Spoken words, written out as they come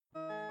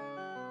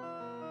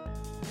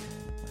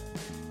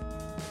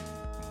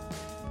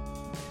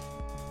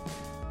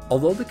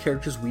Although the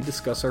characters we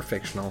discuss are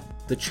fictional,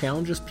 the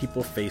challenges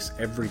people face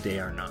every day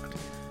are not.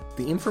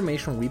 The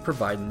information we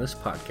provide in this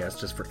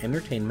podcast is for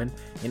entertainment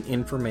and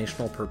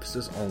informational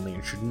purposes only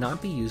and should not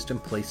be used in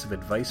place of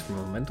advice from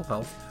a mental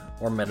health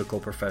or medical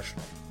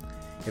professional.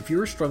 If you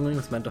are struggling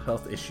with mental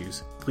health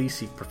issues, please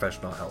seek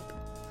professional help.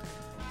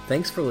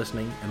 Thanks for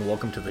listening, and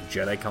welcome to the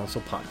Jedi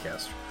Council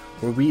podcast,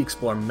 where we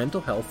explore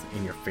mental health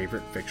in your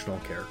favorite fictional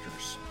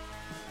characters.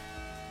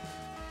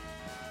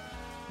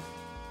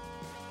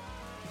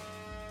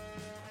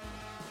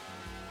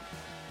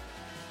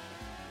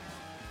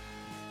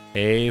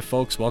 Hey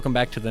folks, welcome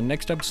back to the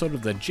next episode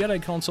of the Jedi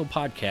Council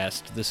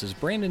podcast. This is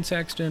Brandon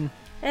Saxton.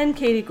 And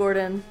Katie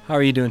Gordon. How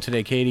are you doing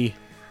today, Katie?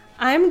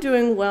 I'm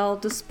doing well,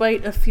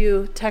 despite a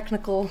few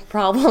technical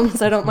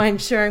problems I don't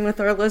mind sharing with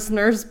our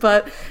listeners,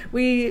 but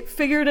we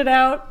figured it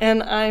out,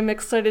 and I'm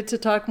excited to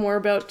talk more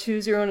about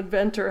Choose Your Own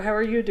Adventure. How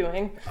are you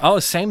doing? Oh,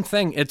 same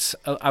thing.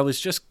 I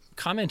was just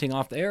commenting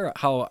off the air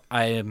how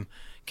I am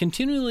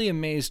continually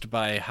amazed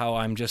by how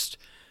I'm just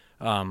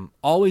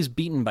always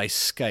beaten by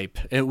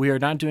Skype. We are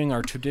not doing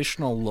our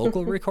traditional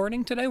local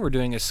recording today. We're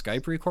doing a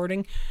Skype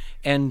recording,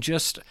 and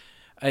just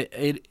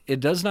it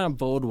does not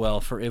bode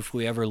well for if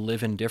we ever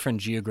live in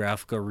different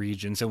geographical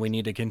regions and we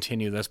need to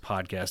continue this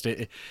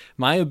podcast.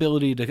 My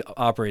ability to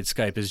operate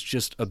Skype is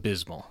just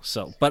abysmal.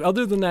 But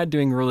other than that,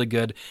 doing really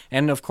good,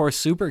 and of course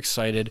super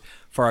excited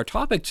for our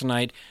topic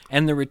tonight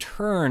and the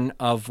return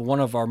of one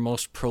of our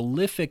most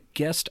prolific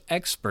guest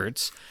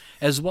experts,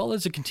 as well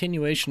as a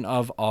continuation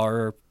of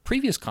our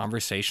previous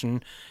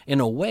conversation in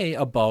a way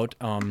about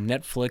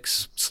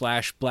Netflix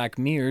 / Black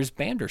Mirror's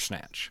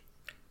Bandersnatch.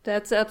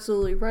 That's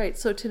absolutely right.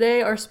 So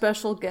today our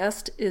special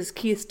guest is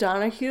Keith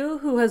Donohue,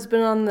 who has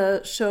been on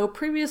the show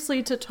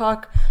previously to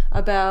talk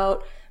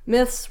about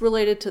myths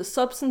related to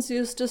substance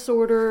use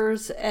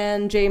disorders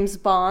and James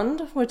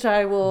Bond, which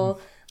I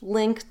will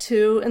link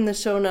to in the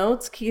show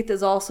notes. Keith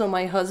is also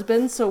my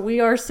husband, so we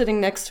are sitting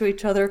next to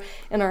each other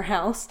in our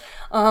house.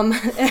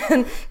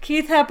 And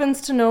Keith happens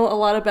to know a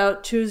lot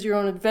about Choose Your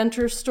Own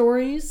Adventure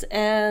stories,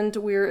 and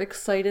we're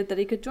excited that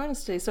he could join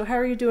us today. So how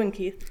are you doing,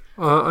 Keith?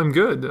 I'm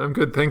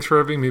good. Thanks for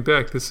having me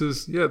back. This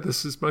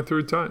is my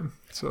third time,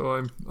 so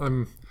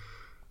I'm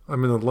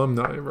an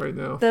alumni right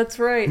now. That's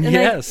right. And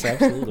yes,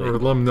 absolutely. Or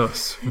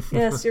alumnus.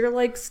 Yes, you're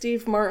like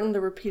Steve Martin,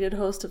 the repeated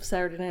host of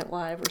Saturday Night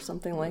Live or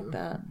something like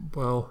that.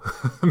 Well,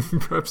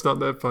 perhaps not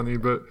that funny,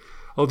 but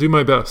I'll do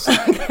my best.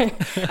 Okay.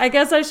 I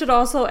guess I should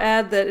also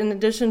add that in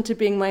addition to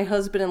being my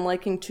husband and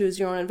liking Choose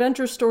Your Own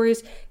Adventure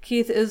stories,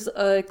 Keith is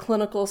a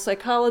clinical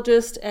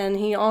psychologist, and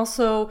he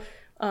also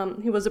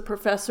he was a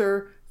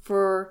professor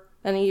for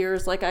many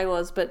years like I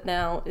was, but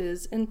now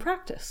is in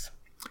practice.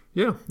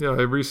 Yeah.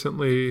 I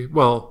recently,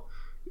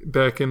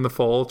 back in the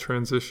fall,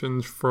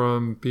 transitioned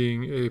from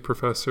being a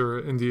professor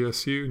at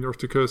NDSU, North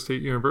Dakota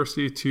State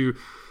University, to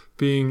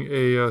being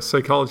a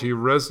psychology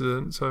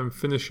resident. So I'm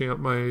finishing up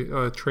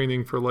my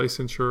training for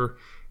licensure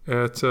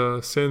at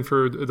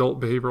Sanford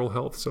Adult Behavioral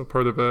Health, so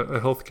part of a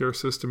healthcare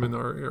system in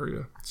our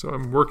area. So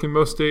I'm working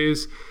most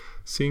days,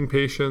 seeing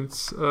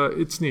patients.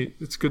 It's neat.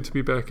 It's good to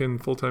be back in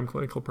full-time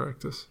clinical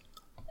practice.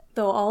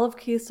 Though all of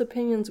Keith's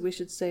opinions, we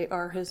should say,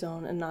 are his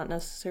own and not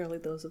necessarily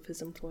those of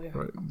his employer.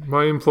 Right.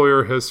 My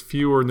employer has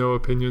few or no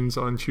opinions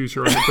on Choose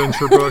Your Own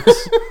Adventure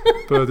books,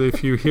 but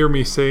if you hear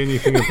me say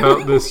anything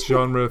about this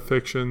genre of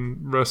fiction,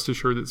 rest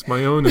assured it's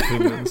my own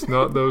opinions,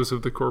 not those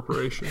of the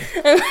corporation.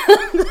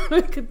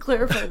 I could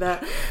clarify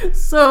that.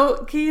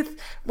 So,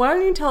 Keith, why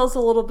don't you tell us a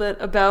little bit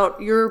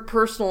about your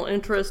personal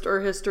interest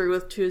or history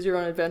with Choose Your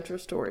Own Adventure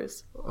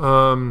stories?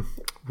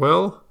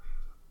 Well,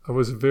 I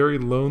was a very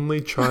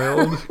lonely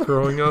child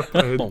growing up.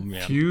 I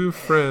had few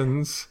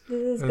friends,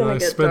 and I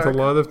spent a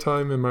lot of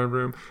time in my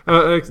room.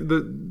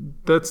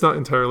 That's not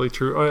entirely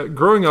true.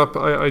 Growing up,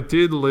 I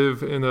did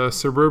live in a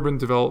suburban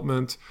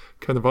development,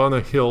 kind of on a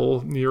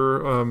hill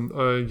near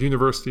a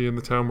university in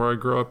the town where I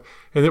grew up.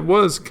 And it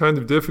was kind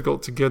of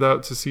difficult to get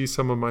out to see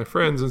some of my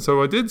friends. And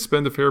so I did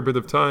spend a fair bit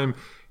of time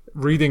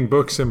reading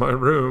books in my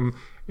room.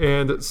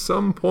 And at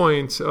some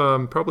point,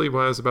 probably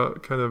when I was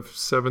about kind of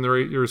 7 or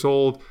 8 years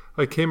old,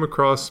 I came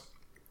across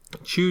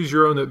Choose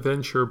Your Own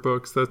Adventure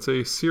books. That's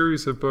a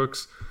series of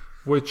books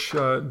which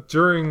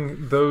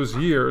during those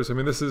years,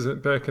 this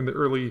isn't back in the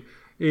early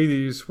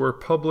 80s, were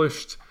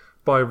published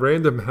by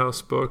Random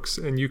House Books,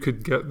 and you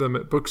could get them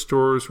at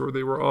bookstores, or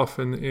they were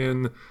often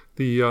in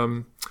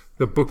the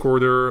book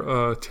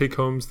order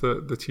take-homes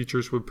that the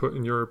teachers would put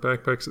in your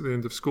backpacks at the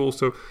end of school.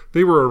 So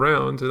they were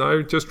around, and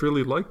I just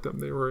really liked them.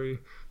 They were a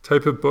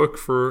type of book,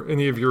 for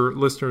any of your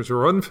listeners who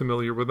are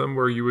unfamiliar with them,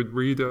 where you would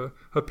read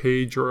a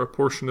page or a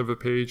portion of a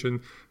page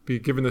and be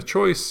given a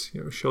choice.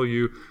 Shall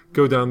you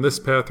go down this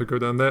path or go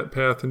down that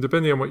path? And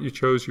depending on what you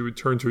chose, you would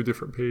turn to a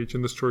different page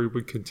and the story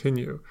would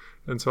continue.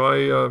 And so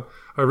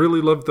I really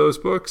loved those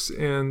books.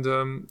 And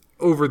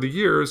over the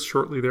years,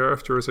 shortly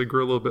thereafter, as I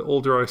grew a little bit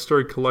older, I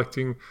started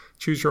collecting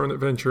Choose Your Own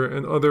Adventure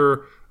and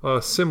other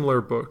similar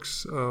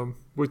books,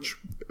 which,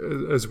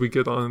 as we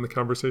get on in the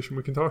conversation,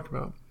 we can talk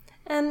about.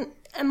 And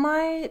am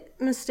I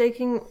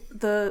mistaking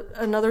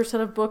another set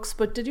of books,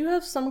 but did you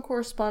have some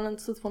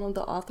correspondence with one of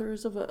the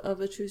authors of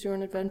a Choose Your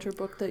Own Adventure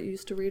book that you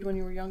used to read when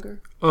you were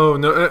younger? Oh,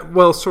 no,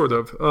 well, sort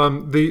of.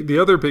 The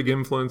other big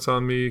influence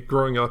on me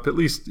growing up, at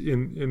least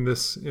in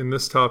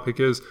this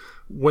topic, is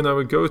when I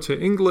would go to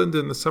England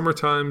in the summer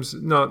times,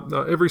 not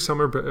every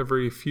summer, but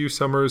every few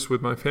summers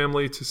with my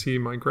family to see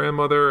my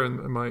grandmother and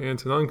my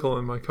aunt and uncle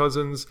and my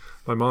cousins.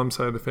 My mom's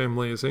side of the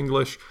family is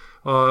English.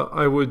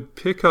 I would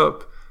pick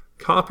up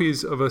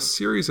copies of a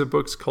series of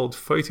books called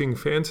Fighting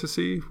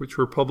Fantasy, which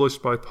were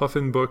published by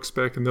Puffin Books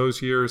back in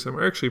those years and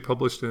were actually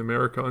published in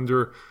America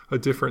under a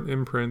different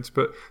imprint.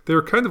 But they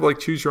were kind of like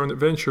Choose Your Own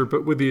Adventure,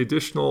 but with the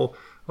additional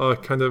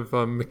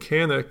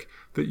mechanic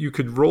that you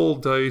could roll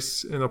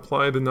dice and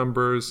apply the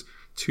numbers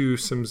to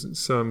some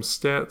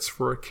stats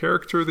for a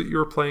character that you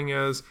were playing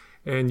as,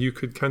 and you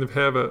could kind of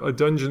have a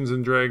Dungeons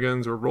and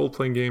Dragons or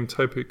role-playing game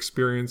type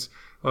experience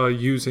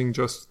using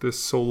just this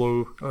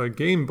solo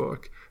game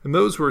book. And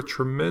those were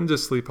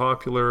tremendously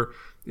popular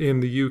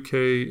in the UK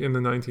in the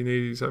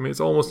 1980s. I mean,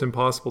 it's almost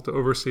impossible to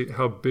overstate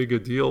how big a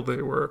deal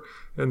they were.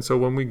 And so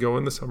when we go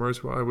in the summers,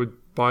 I would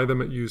buy them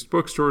at used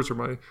bookstores, or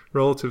my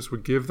relatives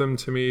would give them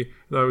to me,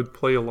 and I would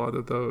play a lot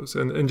of those.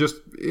 And just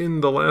in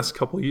the last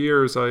couple of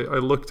years, I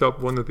looked up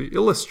one of the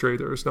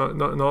illustrators, not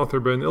an author,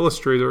 but an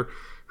illustrator,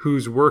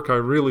 whose work I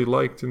really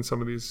liked in some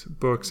of these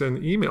books, and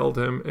emailed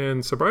him,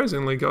 and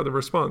surprisingly got a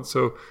response.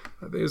 So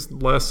I think it was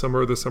last summer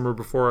or the summer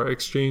before, I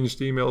exchanged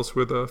emails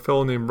with a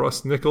fellow named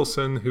Russ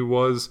Nicholson, who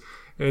was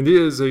and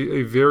is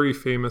a very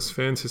famous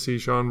fantasy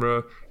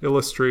genre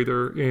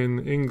illustrator in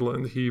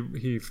England.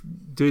 He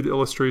did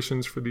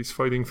illustrations for these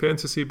fighting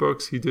fantasy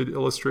books. He did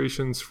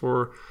illustrations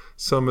for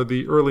some of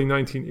the early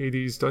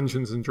 1980s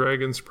Dungeons and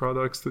Dragons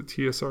products that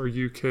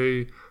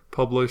TSR UK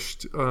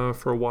published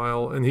for a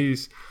while. And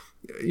he's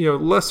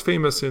less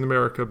famous in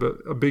America, but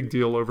a big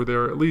deal over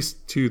there, at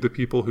least to the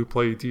people who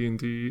play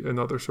D&D and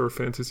other sort of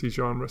fantasy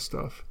genre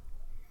stuff.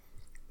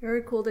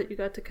 Very cool that you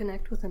got to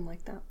connect with him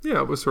like that.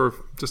 Yeah, it was sort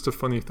of just a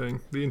funny thing.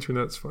 The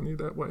internet's funny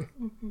that way.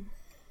 Mm-hmm.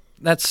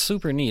 That's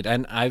super neat.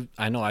 And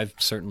I know I've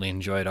certainly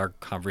enjoyed our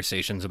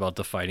conversations about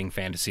the fighting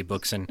fantasy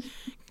books. And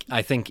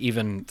I think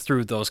even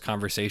through those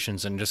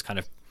conversations and just kind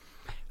of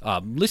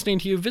listening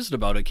to you visit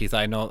about it, Keith,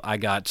 I know I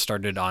got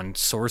started on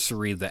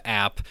Sorcery, the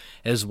app,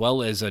 as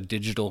well as a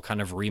digital kind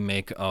of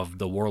remake of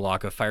The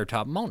Warlock of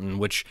Firetop Mountain,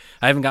 which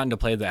I haven't gotten to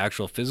play the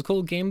actual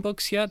physical game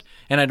books yet.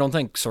 And I don't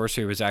think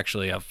Sorcery was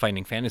actually a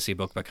fighting fantasy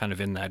book, but kind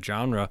of in that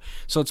genre.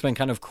 So it's been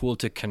kind of cool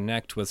to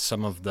connect with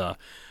some of the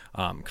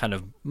kind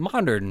of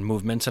modern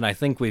movements, and I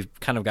think we've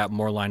kind of got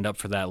more lined up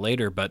for that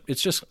later. But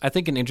it's just, I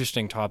think, an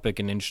interesting topic,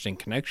 an interesting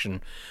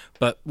connection.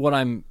 But what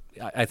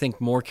I think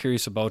more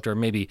curious about, or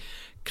maybe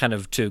kind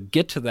of to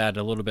get to that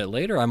a little bit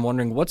later, I'm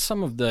wondering what's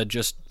some of the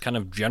just kind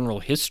of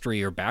general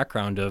history or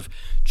background of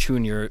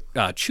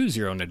Choose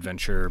Your Own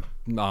Adventure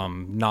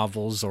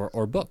novels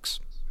or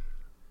books?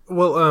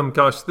 Well,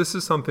 this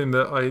is something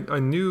that I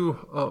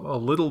knew a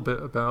little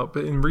bit about,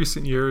 but in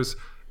recent years,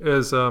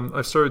 as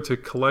I've started to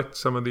collect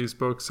some of these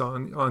books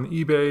on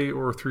eBay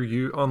or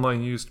through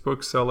online used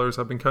booksellers,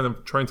 I've been kind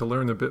of trying to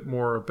learn a bit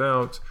more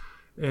about.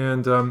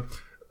 And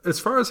as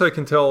far as I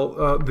can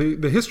tell,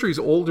 the history is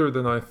older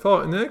than I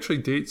thought, and it actually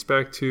dates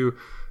back to,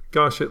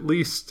 at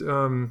least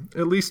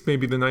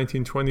maybe the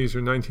 1920s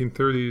or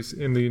 1930s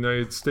in the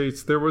United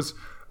States. There was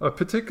a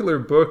particular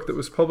book that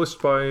was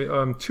published by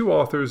two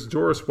authors,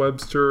 Doris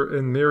Webster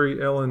and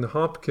Mary Ellen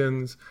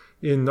Hopkins,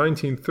 in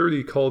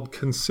 1930 called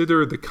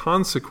Consider the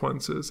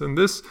Consequences. And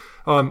this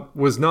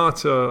was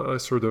not a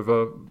sort of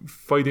a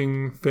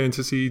fighting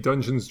fantasy,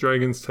 Dungeons,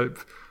 Dragons type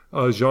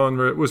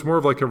genre. It was more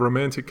of like a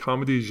romantic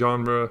comedy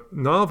genre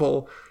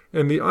novel.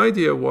 And the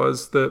idea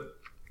was that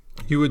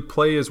you would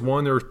play as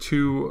one or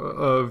two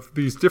of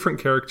these different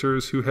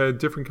characters who had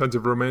different kinds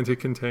of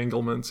romantic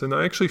entanglements. And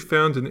I actually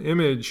found an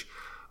image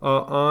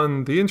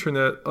on the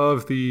internet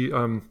of the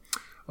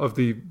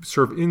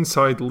sort of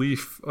inside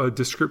leaf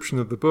description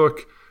of the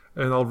book.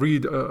 And I'll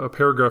read a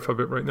paragraph of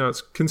it right now.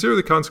 It's Consider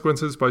the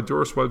Consequences by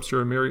Doris Webster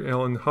and Mary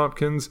Ellen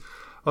Hopkins.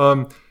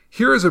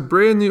 Here is a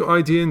brand new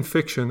idea in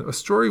fiction, a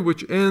story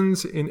which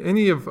ends in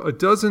any of a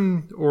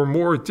dozen or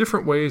more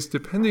different ways,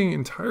 depending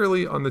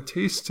entirely on the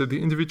tastes of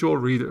the individual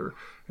reader.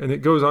 And it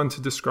goes on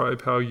to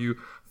describe how you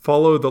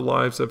follow the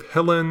lives of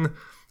Helen,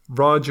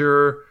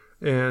 Roger,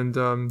 and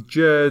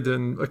Jed,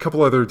 and a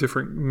couple other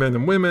different men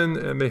and women,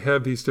 and they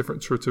have these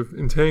different sorts of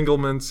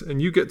entanglements,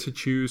 and you get to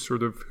choose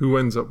sort of who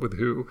ends up with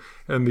who.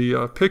 And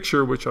the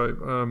picture, which I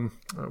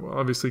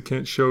obviously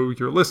can't show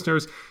your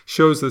listeners,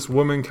 shows this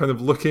woman kind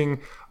of looking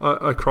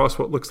across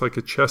what looks like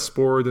a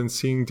chessboard and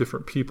seeing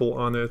different people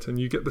on it, and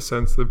you get the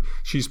sense that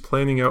she's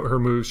planning out her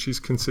moves, she's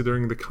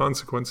considering the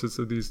consequences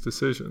of these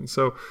decisions.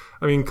 So,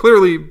 I mean,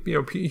 clearly,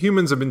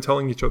 humans have been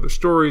telling each other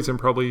stories and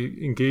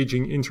probably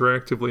engaging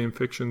interactively in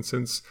fiction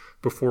since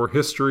before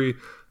history,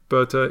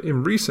 but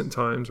in recent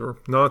times, or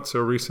not so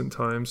recent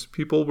times,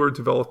 people were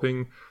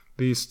developing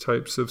these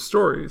types of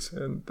stories,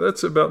 and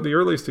that's about the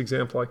earliest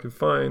example I could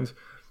find.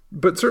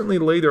 But certainly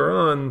later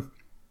on,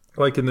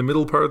 Like in the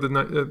middle part of the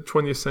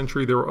 20th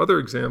century, there were other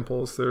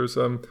examples. There's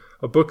a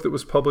book that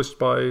was published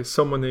by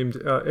someone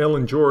named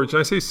Alan George.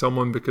 And I say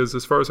someone because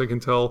as far as I can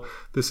tell,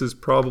 this is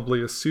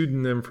probably a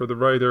pseudonym for the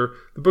writer.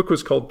 The book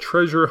was called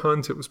Treasure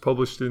Hunt. It was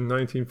published in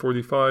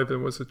 1945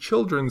 and was a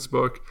children's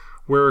book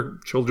where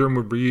children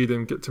would read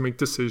and get to make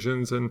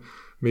decisions and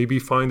maybe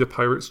find a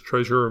pirate's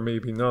treasure or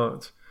maybe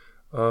not.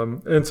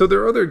 And so there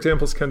are other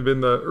examples kind of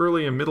in the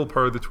early and middle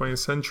part of the 20th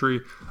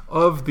century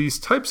of these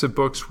types of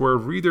books where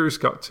readers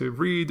got to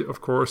read, of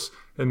course,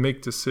 and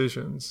make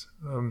decisions.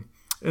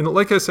 And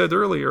like I said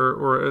earlier,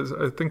 or as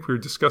I think we were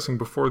discussing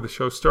before the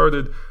show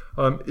started,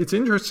 it's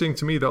interesting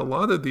to me that a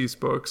lot of these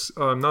books,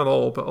 not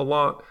all, but a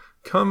lot,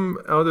 come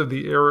out of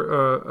the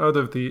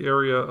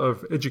area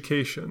of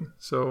education.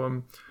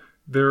 So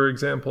there are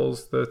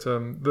examples that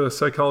the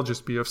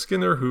psychologist B.F.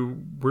 Skinner,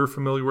 who we're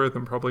familiar with,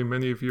 and probably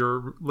many of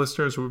your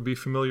listeners would be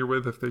familiar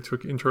with if they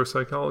took intro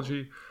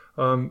psychology.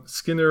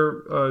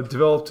 Skinner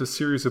developed a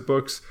series of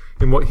books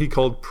in what he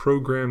called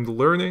programmed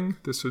learning.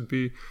 This would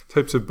be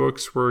types of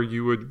books where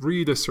you would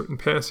read a certain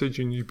passage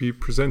and you'd be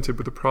presented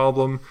with a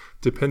problem.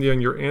 Depending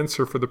on your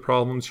answer for the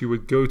problems, you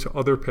would go to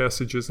other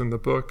passages in the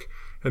book.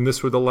 And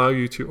this would allow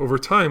you to, over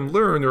time,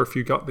 learn, or if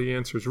you got the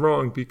answers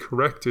wrong, be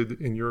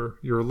corrected in your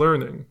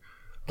learning.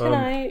 Can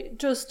I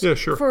just, yeah,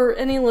 sure. For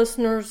any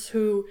listeners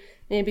who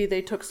maybe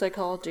they took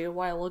psychology a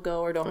while ago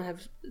or don't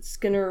have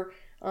Skinner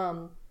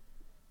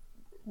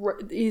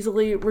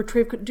easily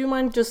retrieved, do you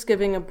mind just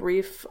giving a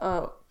brief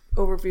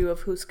overview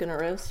of who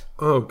Skinner is?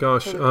 Oh,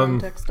 gosh. For the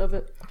context of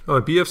it.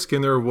 B.F.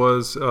 Skinner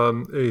was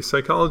a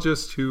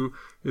psychologist who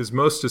is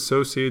most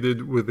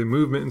associated with a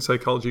movement in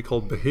psychology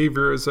called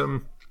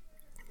behaviorism.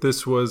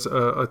 This was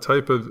a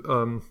type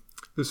of,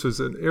 this was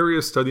an area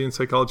of study in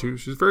psychology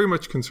which was very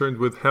much concerned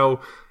with how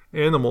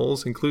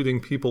animals,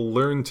 including people,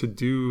 learn to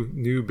do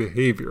new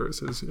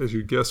behaviors, as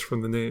you guessed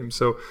from the name.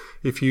 So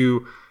if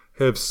you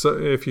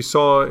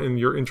saw in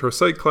your intro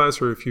psych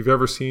class, or if you've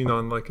ever seen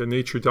on like a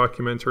nature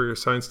documentary or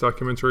science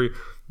documentary,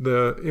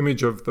 the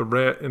image of the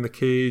rat in the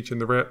cage,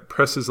 and the rat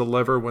presses a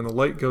lever when a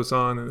light goes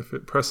on, and if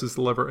it presses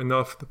the lever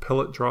enough, the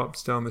pellet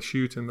drops down the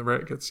chute and the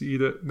rat gets to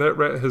eat it. That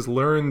rat has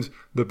learned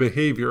the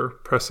behavior,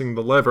 pressing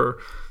the lever,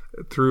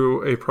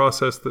 through a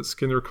process that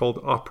Skinner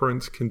called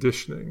operant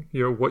conditioning.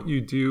 You know, what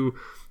you do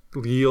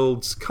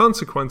yields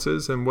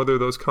consequences, and whether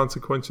those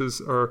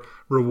consequences are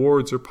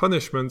rewards or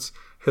punishments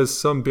has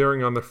some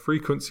bearing on the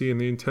frequency and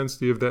the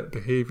intensity of that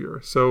behavior.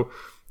 So,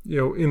 you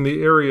know, in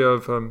the area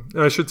of,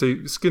 I should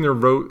say, Skinner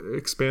wrote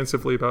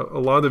expansively about a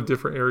lot of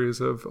different areas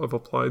of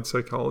applied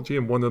psychology,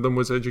 and one of them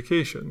was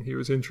education. He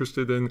was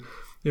interested in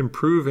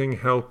improving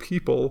how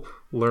people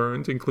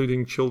learned,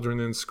 including children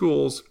in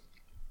schools.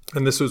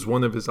 And this was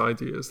one of his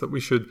ideas, that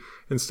we should,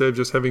 instead of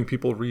just having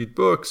people read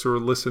books or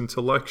listen to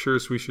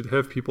lectures, we should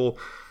have people,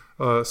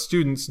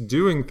 students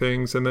doing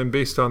things, and then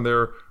based on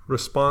their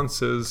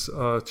responses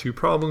to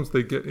problems,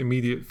 they get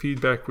immediate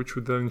feedback, which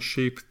would then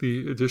shape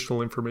the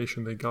additional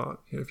information they got.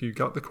 If you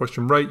got the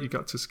question right, you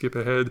got to skip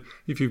ahead.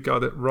 If you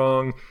got it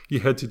wrong,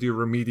 you had to do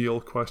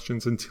remedial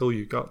questions until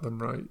you got them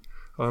right.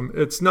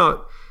 It's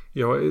not,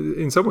 you know,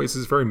 in some ways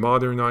it's a very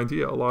modern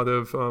idea. A lot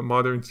of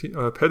modern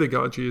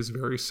pedagogy is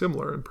very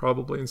similar, and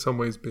probably in some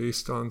ways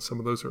based on some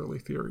of those early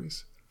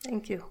theories.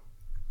 Thank you.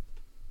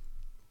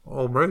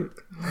 All right.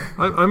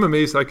 I'm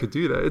amazed I could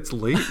do that. It's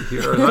late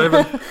here. And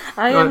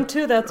I am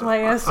too. That's why I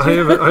asked you.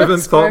 I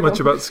haven't thought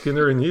much about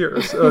Skinner in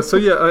years. So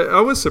yeah,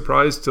 I was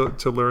surprised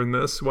to learn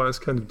this while I was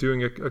kind of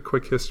doing a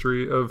quick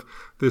history of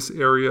this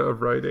area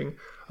of writing.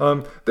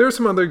 There are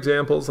some other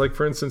examples, like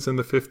for instance, in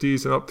the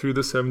 50s and up through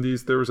the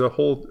 70s, there was a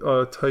whole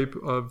type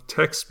of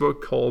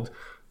textbook called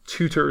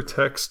tutor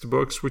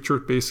textbooks, which are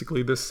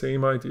basically the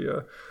same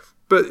idea.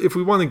 But if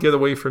we want to get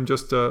away from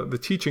just the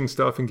teaching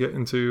stuff and get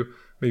into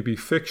maybe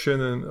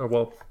fiction and,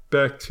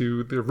 back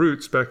to the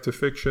roots, back to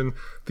fiction,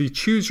 the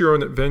Choose Your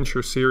Own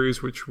Adventure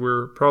series, which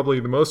we're probably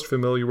the most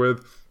familiar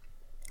with,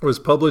 was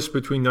published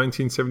between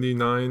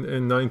 1979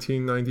 and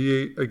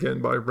 1998,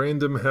 again by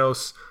Random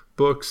House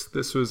Books.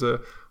 This is a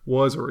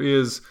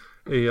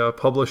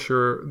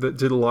publisher that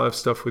did a lot of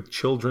stuff with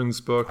children's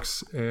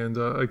books. And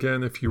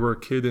again, if you were a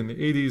kid in the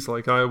 80s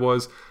like I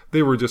was,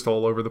 they were just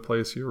all over the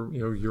place.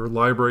 Your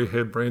library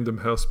had Random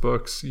House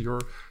Books. Your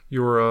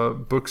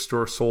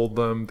bookstore sold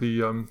them.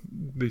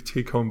 The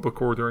take-home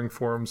book ordering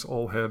forums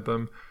all had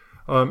them.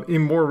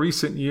 In more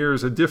recent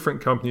years, a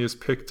different company has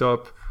picked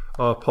up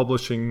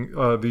publishing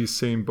these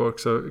same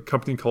books. A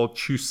company called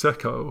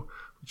Chuseko,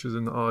 which is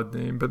an odd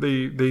name, but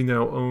they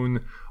now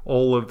own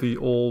all of the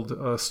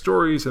old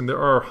stories, and there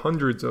are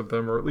hundreds of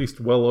them, or at least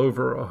well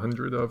over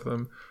 100 of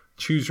them.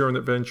 Choose Your Own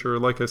Adventure,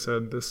 like I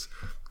said, this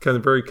kind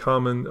of very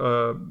common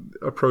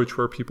approach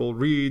where people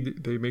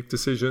read, they make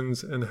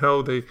decisions, and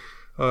how they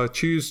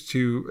choose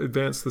to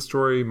advance the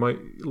story might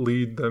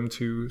lead them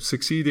to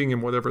succeeding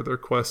in whatever their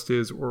quest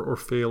is, or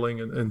failing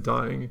and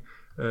dying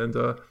And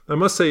I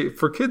must say,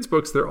 for kids'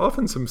 books, there are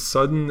often some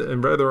sudden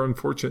and rather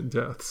unfortunate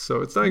deaths.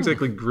 So it's not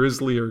exactly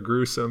grisly or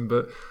gruesome,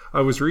 but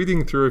I was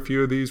reading through a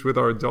few of these with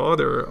our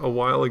daughter a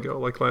while ago,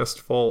 like last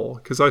fall,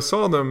 because I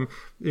saw them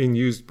in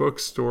used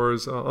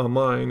bookstores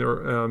online,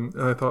 and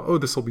I thought, oh,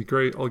 this will be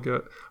great. I'll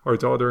get our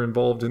daughter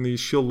involved in these.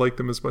 She'll like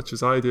them as much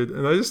as I did.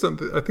 And I just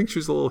don't I think she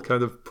was a little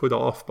kind of put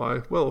off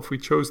by, well, if we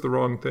chose the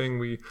wrong thing,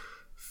 we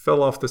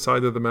fell off the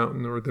side of the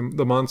mountain or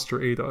the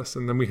monster ate us,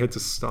 and then we had to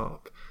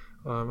stop.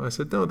 I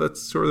said, no, that's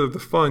sort of the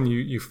fun.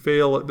 You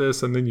fail at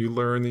this, and then you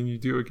learn, and you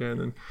do again.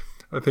 And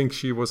I think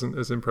she wasn't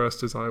as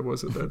impressed as I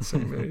was at that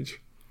same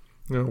age.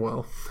 Oh,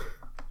 well.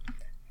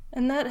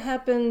 And that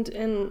happened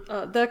in,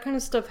 that kind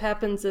of stuff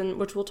happens in,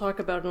 which we'll talk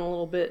about in a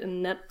little bit,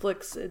 in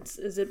Netflix.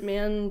 Is it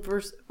Man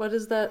versus, what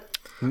is that?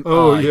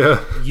 Oh,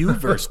 yeah. You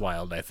versus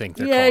Wild, I think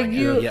they're calling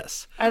it.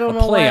 Yes. I don't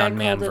know play why on I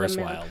Man called it versus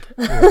a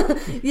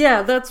Wild.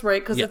 Yeah, that's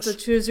right, because Yes. it's a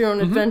choose your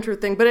own adventure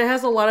thing. But it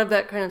has a lot of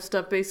that kind of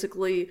stuff,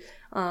 basically.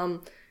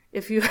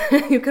 If you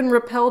you can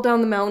rappel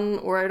down the mountain,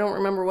 or I don't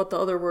remember what the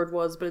other word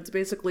was, but it's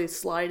basically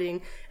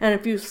sliding. And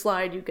if you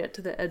slide, you get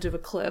to the edge of a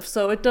cliff.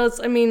 So it does,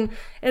 I mean,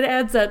 it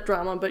adds that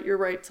drama, but you're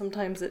right,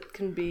 sometimes it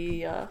can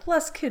be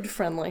less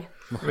kid-friendly.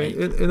 I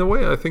mean, in a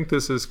way, I think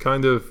this is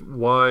kind of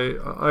why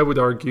I would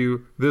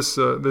argue this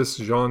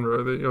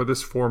genre,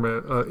 this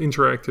format,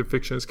 interactive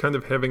fiction, is kind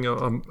of having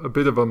a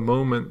bit of a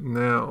moment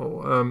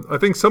now. I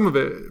think some of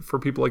it, for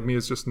people like me,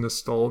 is just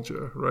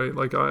nostalgia, right?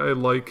 Like, I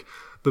like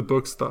the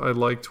books that I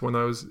liked when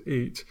I was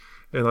 8,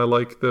 and I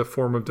like the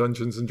form of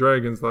Dungeons and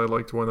Dragons that I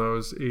liked when I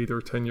was 8 or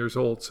 10 years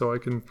old. So I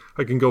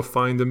can go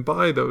find and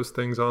buy those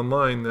things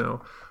online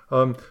now.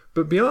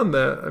 But beyond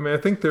that, I mean, I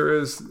think there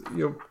is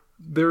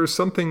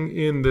something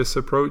in this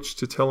approach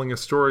to telling a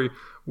story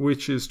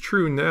which is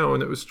true now,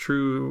 and it was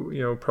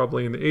true,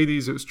 probably in the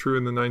 80s, it was true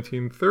in the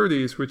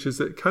 1930s, which is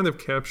that it kind of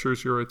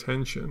captures your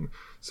attention.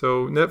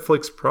 So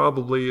Netflix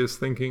probably is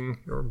thinking,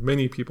 or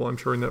many people I'm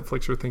sure in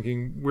Netflix are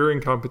thinking, we're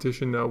in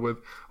competition now with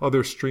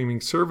other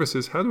streaming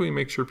services. How do we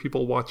make sure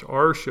people watch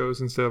our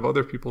shows instead of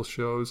other people's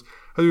shows?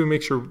 How do we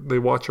make sure they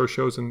watch our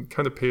shows and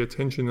kind of pay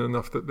attention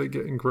enough that they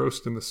get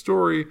engrossed in the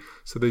story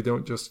so they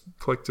don't just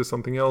click to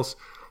something else?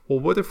 Well,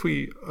 what if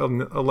we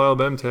allow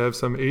them to have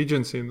some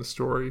agency in the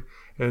story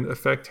and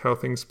affect how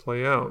things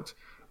play out?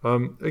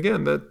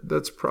 Again,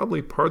 that's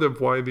probably part of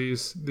why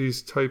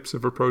these types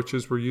of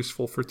approaches were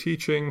useful for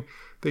teaching.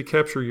 They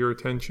capture your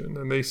attention,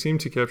 and they seem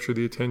to capture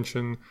the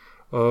attention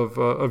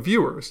of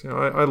viewers.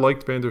 I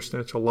liked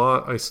Bandersnatch a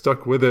lot. I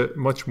stuck with it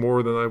much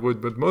more than I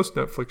would with most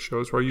Netflix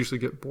shows, where I usually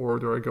get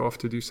bored or I go off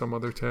to do some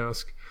other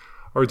task.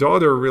 Our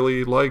daughter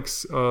really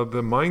likes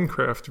the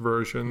Minecraft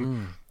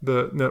version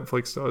that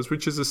Netflix does,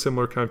 which is a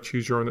similar kind of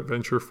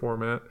choose-your-own-adventure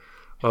format.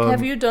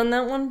 Have you done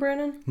that one,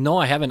 Brandon? No,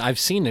 I haven't. I've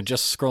seen it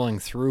just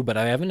scrolling through, but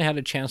I haven't had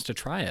a chance to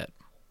try it.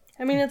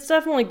 I mean, it's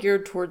definitely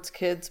geared towards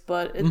kids,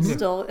 but it's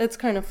still, it's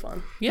kind of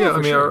fun. Yeah, I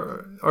mean,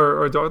 sure.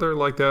 our daughter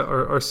liked that.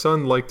 Our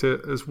son liked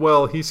it as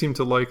well. He seemed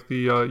to like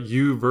the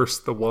You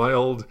versus the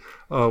Wild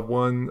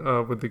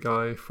one with the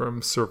guy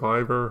from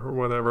Survivor or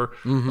whatever.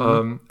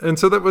 And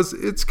so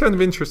it's kind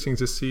of interesting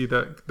to see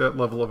that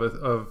level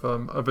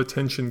of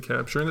attention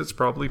capture, and it's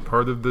probably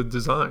part of the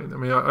design. I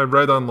mean, I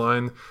read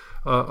online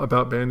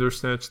about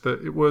Bandersnatch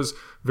that it was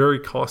very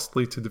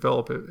costly to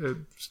develop it.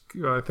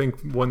 I think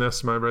one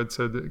estimate I read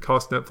said it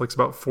cost Netflix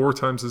about 4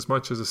 times as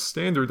much as a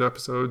standard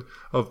episode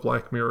of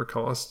Black Mirror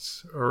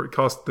costs, or it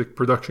cost the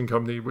production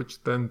company,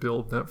 which then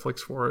billed Netflix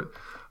for it,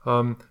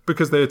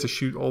 because they had to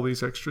shoot all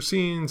these extra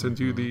scenes and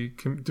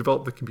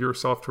develop the computer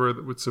software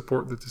that would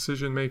support the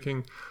decision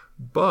making.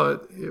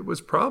 But it was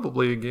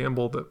probably a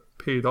gamble that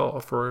paid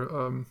off, or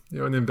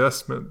an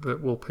investment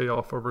that will pay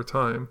off over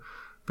time,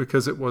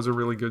 because it was a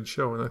really good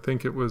show, and I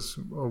think it was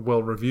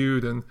well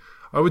reviewed, and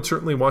I would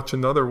certainly watch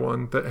another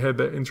one that had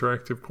that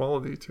interactive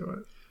quality to it.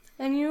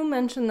 And you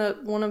mentioned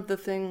that one of the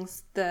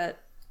things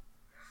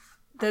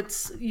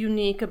that's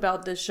unique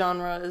about this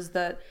genre is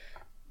that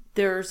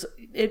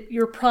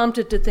you're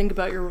prompted to think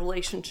about your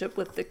relationship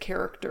with the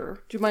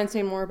character. Do you mind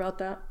saying more about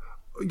that?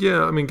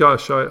 Yeah, I mean,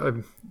 gosh,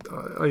 I'm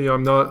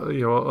not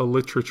a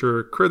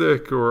literature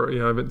critic, or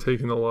I haven't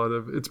taken a lot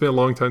of. It's been a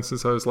long time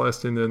since I was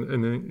last in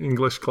an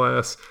English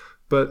class.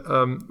 But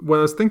when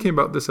I was thinking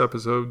about this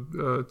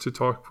episode to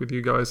talk with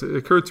you guys, it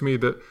occurred to me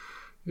that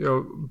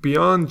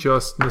beyond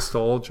just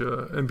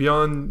nostalgia and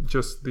beyond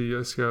just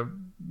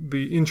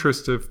the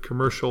interest of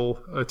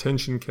commercial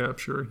attention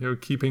capture,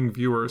 keeping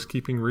viewers,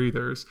 keeping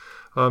readers,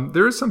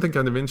 there is something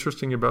kind of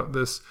interesting about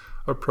this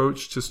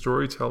approach to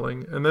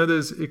storytelling, and that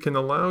is it can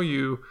allow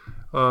you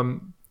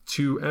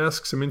to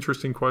ask some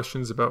interesting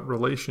questions about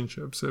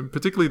relationships, and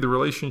particularly the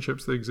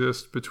relationships that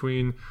exist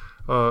between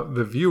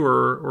the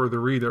viewer or the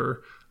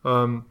reader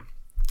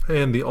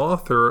and the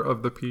author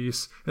of the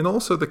piece, and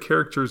also the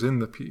characters in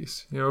the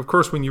piece. Of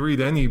course, when you read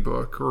any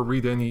book or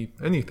read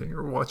anything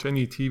or watch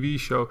any TV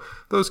show,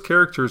 those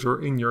characters are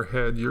in your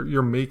head.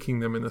 You're making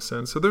them in a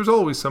sense. So there's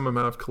always some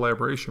amount of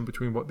collaboration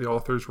between what the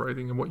author's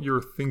writing and what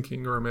you're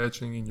thinking or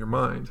imagining in your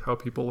mind, how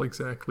people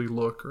exactly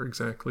look or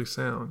exactly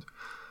sound.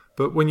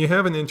 But when you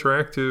have an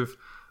interactive,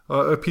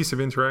 a piece of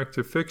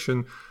interactive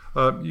fiction,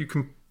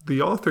 the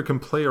author can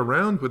play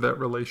around with that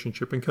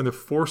relationship and kind of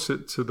force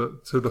it to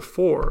the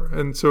fore.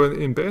 And so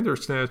in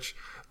Bandersnatch,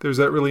 there's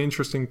that really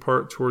interesting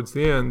part towards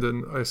the end,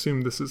 and I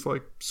assume this is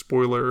like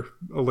spoiler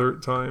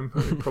alert time. I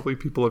mean, probably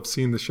people have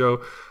seen the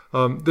show.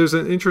 There's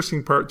an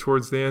interesting part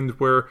towards the end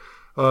where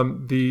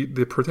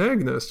the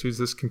protagonist, who's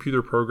this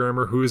computer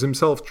programmer who is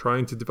himself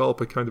trying to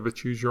develop a kind of a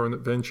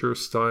choose-your-own-adventure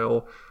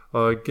style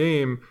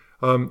game,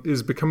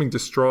 is becoming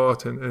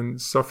distraught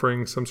and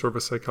suffering some sort of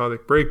a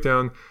psychotic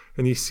breakdown.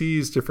 And he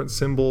sees different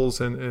symbols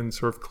and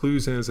sort of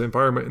clues in his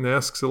environment and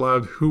asks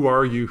aloud, "Who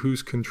are you?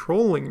 Who's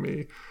controlling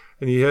me?"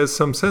 And he has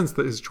some sense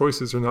that his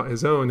choices are not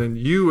his own. And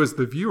you, as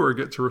the viewer,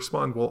 get to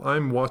respond, "Well,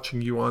 I'm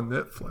watching you on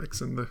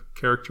Netflix." And the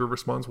character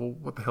responds, "Well,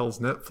 what the hell's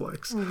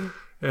Netflix?" Mm-hmm.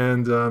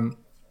 And,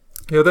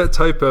 that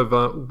type of,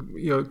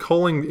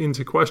 calling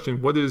into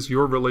question, what is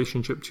your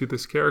relationship to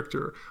this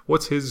character?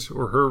 What's his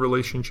or her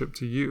relationship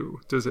to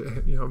you? Does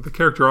it, the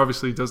character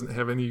obviously doesn't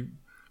have any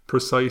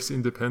precise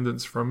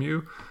independence from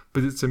you,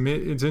 but it's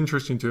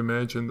interesting to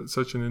imagine that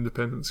such an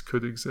independence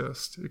could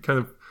exist. It kind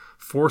of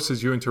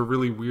forces you into a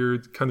really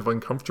weird, kind of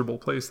uncomfortable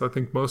place that I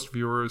think most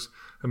viewers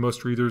and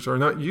most readers are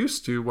not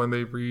used to when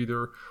they read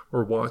or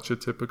watch a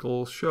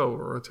typical show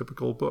or a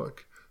typical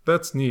book.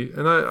 That's neat.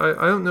 And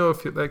I don't know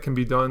if that can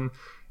be done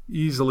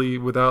easily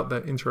without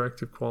that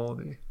interactive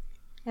quality.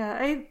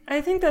 Yeah,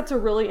 I think that's a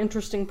really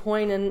interesting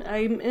point, and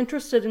I'm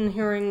interested in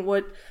hearing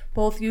what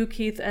both you,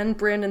 Keith, and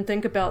Brandon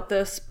think about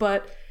this,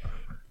 but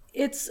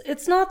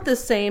it's not the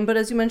same, but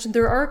as you mentioned,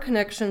 there are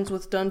connections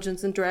with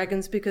Dungeons and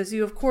Dragons because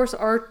you, of course,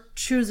 are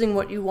choosing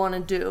what you want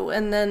to do.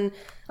 And then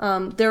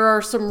there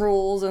are some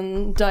rules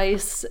and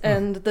dice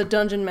and the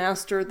dungeon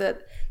master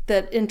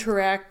that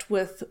interact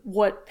with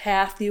what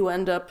path you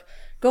end up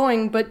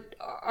going. But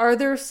are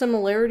there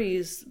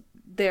similarities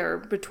there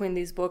between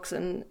these books?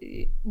 And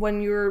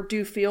when do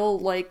you feel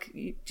like,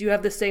 do you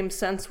have the same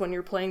sense when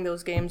you're playing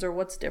those games, or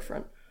what's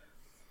different?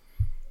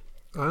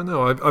 I don't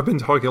know. I've been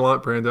talking a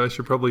lot, Brandon. I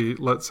should probably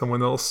let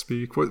someone else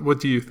speak.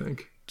 What do you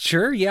think?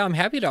 Sure. Yeah, I'm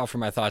happy to offer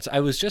my thoughts. I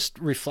was just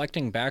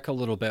reflecting back a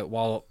little bit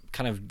while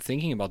kind of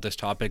thinking about this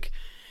topic,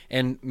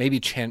 and maybe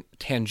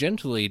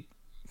tangentially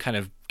kind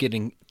of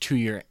getting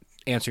to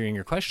answering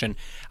your question.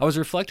 I was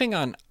reflecting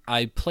on,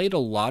 I played a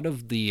lot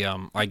of the,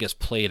 I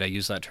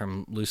use that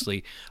term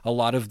loosely, a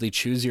lot of the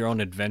Choose Your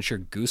Own Adventure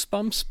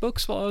Goosebumps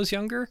books while I was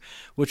younger,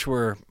 which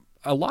were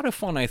a lot of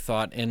fun, I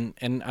thought, and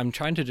I'm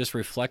trying to just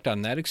reflect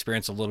on that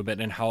experience a little bit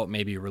and how it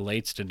maybe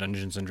relates to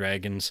Dungeons and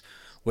Dragons,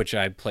 which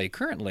I play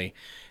currently.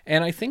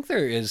 And I think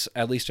there is,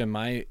 at least in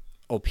my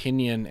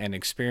opinion and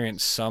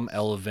experience, some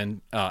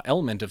element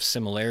of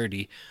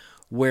similarity,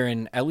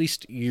 wherein at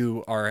least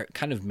you are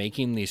kind of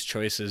making these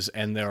choices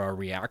and there are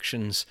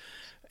reactions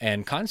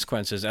and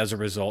consequences as a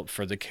result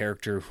for the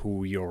character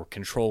who you're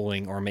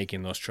controlling or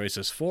making those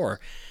choices for.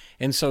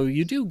 And so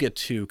you do get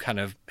to kind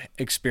of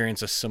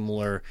experience a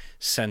similar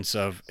sense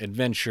of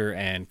adventure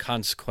and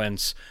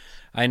consequence.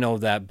 I know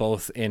that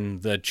both in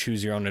the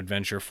Choose Your Own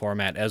Adventure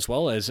format as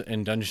well as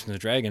in Dungeons and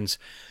Dragons,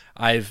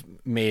 I've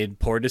made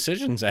poor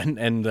decisions,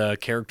 and the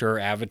character or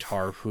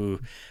avatar who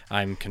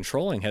I'm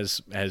controlling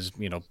has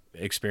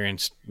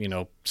experienced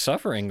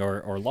suffering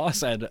or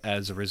loss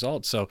as a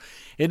result. So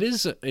it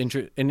is an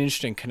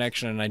interesting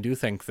connection, and I do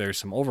think there's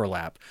some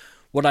overlap.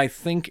 What I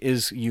think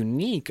is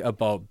unique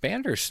about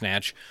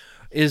Bandersnatch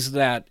is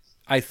that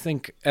I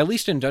think, at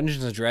least in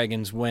Dungeons and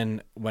Dragons,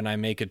 when I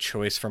make a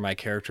choice for my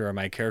character or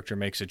my character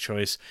makes a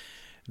choice,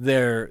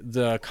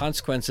 the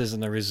consequences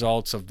and the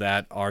results of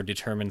that are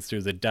determined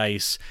through the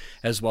dice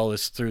as well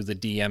as through the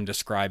DM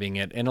describing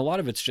it. And a lot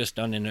of it's just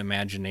done in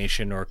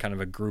imagination or kind of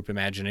a group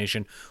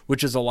imagination,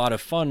 which is a lot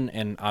of fun.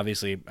 And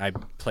obviously I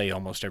play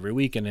almost every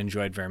week and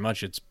enjoy it very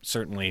much. It's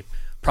certainly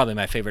probably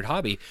my favorite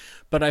hobby.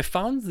 But I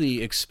found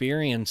the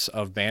experience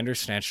of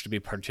Bandersnatch to be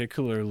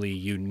particularly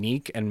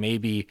unique and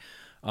maybe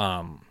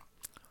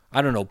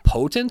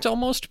potent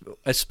almost,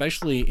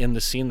 especially in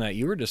the scene that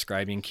you were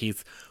describing,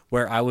 Keith,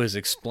 where I was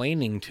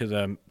explaining to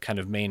the kind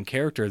of main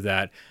character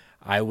that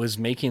I was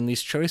making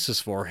these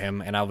choices for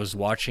him, and I was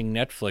watching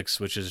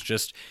Netflix, which is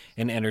just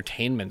an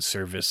entertainment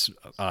service,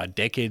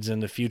 decades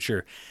in the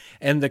future.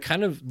 And the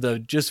kind of the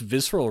just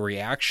visceral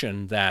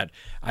reaction that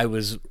I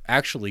was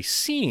actually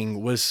seeing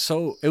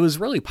it was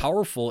really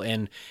powerful,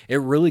 and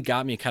it really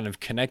got me kind of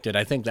connected.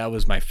 I think that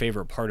was my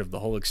favorite part of the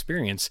whole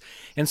experience.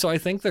 And so I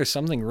think there's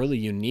something really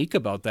unique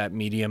about that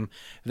medium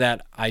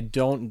that I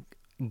don't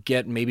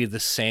get maybe the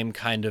same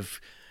kind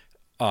of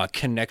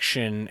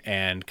connection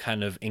and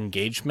kind of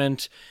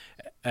engagement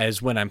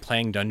as when I'm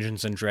playing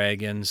Dungeons and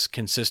Dragons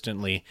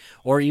consistently,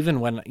 or even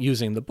when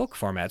using the book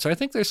format. So I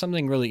think there's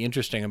something really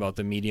interesting about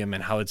the medium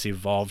and how it's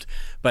evolved,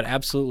 but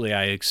absolutely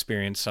I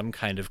experienced some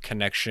kind of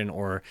connection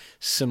or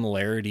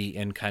similarity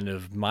in kind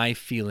of my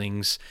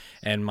feelings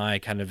and my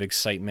kind of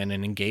excitement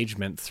and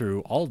engagement through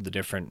all of the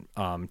different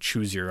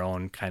choose your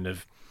own kind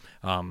of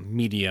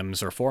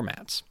mediums or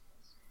formats.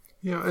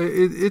 Yeah,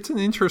 it's an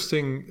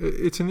interesting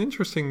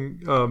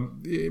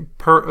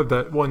part of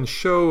that one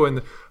show,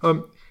 and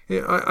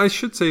I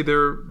should say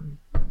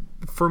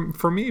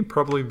for me,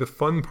 probably the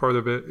fun part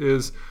of it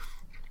is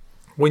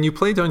when you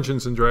play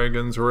Dungeons and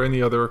Dragons or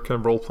any other kind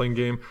of role-playing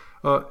game,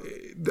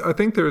 I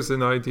think there's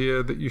an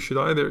idea that you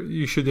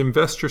should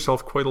invest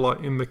yourself quite a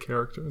lot in the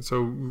character. And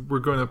so we're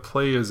going to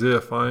play as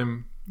if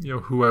I'm,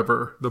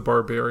 whoever, the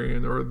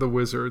barbarian or the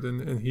wizard,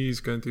 and he's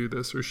going to do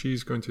this or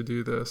she's going to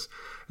do this.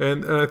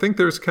 And I think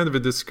there's kind of a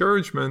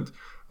discouragement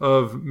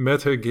of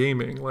meta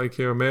gaming, like,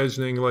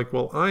 imagining like,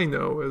 well, I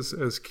know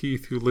as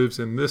Keith, who lives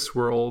in this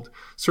world,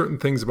 certain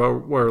things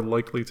about what are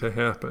likely to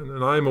happen,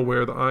 and I'm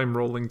aware that I'm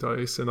rolling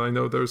dice, and I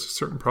know there's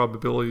certain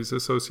probabilities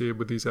associated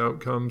with these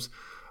outcomes.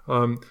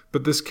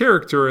 But this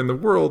character in the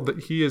world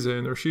that he is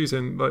in or she's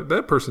in, like,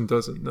 that person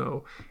doesn't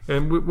know.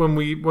 And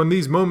when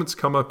these moments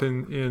come up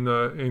in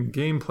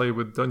gameplay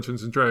with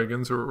Dungeons and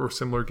Dragons or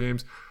similar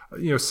games,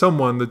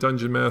 someone, the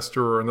dungeon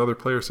master or another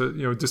player, says,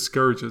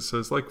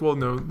 says like, well,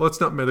 no, let's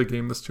not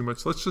metagame this too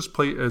much. Let's just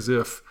play as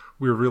if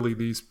we're really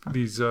these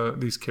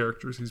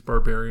characters, these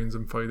barbarians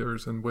and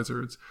fighters and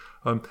wizards.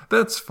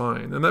 That's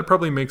fine, and that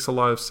probably makes a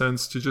lot of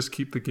sense to just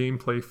keep the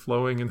gameplay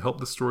flowing and help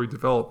the story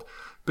develop.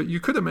 But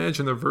you could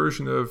imagine a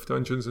version of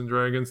Dungeons and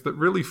Dragons that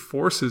really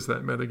forces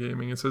that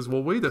metagaming and says,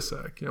 well, wait a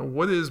sec,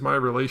 what is my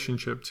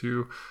relationship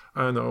to,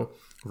 I don't know,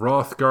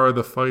 Hrothgar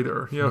the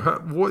fighter?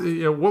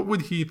 What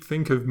would he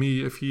think of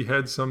me if he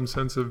had some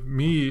sense of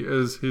me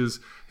as his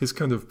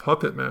kind of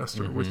puppet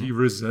master? Mm-hmm. Would he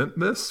resent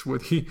this?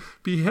 Would he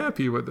be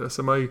happy with this?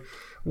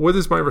 What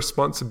is my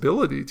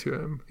responsibility to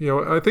him?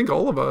 I think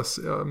all of us,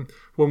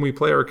 when we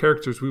play our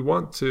characters, we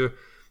want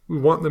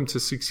them to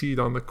succeed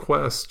on the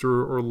quest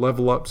or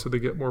level up so they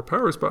get more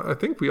powers. But I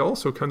think we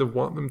also kind of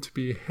want them to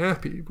be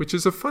happy, which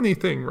is a funny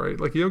thing, right?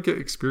 Like, you don't get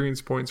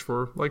experience points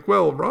for, like,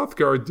 well,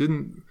 Hrothgar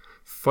didn't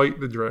fight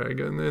the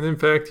dragon, and in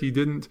fact, he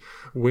didn't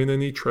win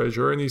any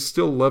treasure, and he's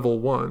still level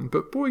 1.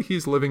 But boy,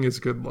 he's living his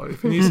good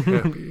life, and he's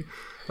happy.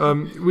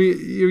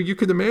 You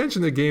could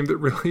imagine a game that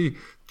really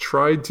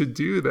tried to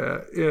do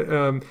that.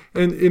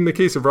 And in the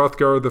case of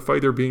Hrothgar the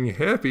fighter being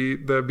happy,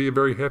 that'd be a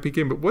very happy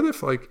game. But what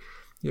if, like,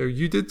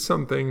 you did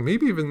something,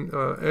 maybe even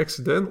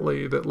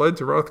accidentally, that led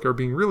to Hrothgar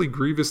being really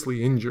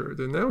grievously injured,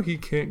 and now he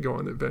can't go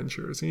on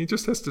adventures, and he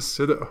just has to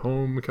sit at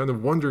home kind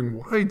of wondering,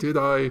 why did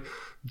I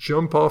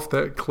jump off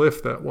that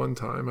cliff that one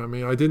time? I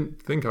mean, I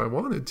didn't think I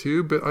wanted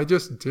to, but I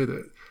just did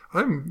it.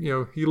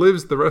 He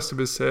lives the rest of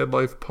his sad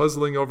life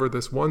puzzling over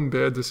this one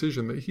bad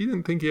decision that he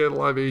didn't think he had a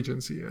lot of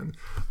agency in.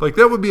 Like,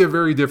 that would be a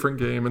very different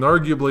game, and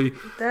arguably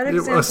that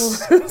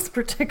example is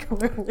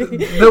particularly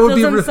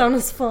doesn't sound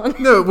as fun.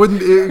 No, it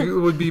wouldn't. It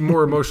would be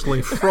more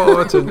emotionally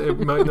fraught, and it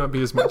might not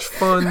be as much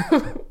fun.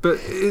 But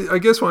I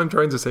guess what I'm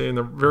trying to say in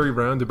a very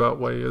roundabout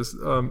way is,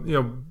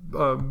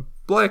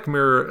 Black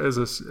Mirror as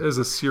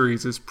a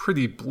series is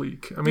pretty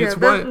bleak. I mean,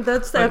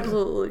 that's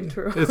absolutely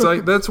true. It's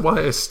like, that's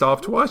why I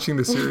stopped watching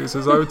the series,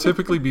 is I would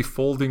typically be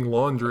folding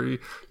laundry,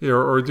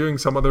 or doing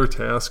some other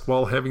task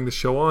while having the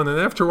show on, and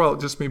after a while it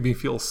just made me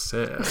feel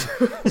sad.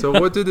 So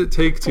what did it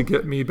take to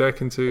get me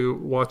back into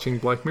watching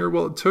Black Mirror?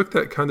 Well, it took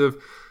that kind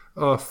of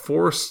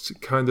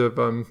forced kind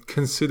of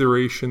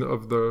consideration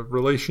of the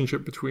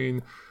relationship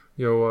between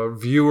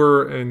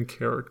viewer and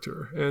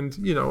character,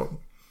 and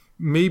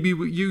maybe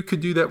you could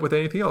do that with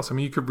anything else. I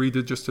mean, you could read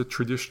just a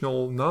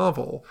traditional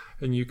novel,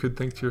 and you could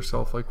think to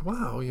yourself, like,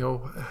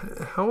 wow,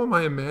 how am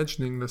I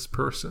imagining this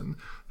person,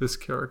 this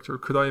character?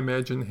 Could I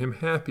imagine him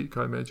happy?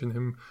 Could I imagine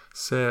him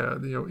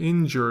sad,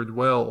 injured,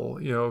 well,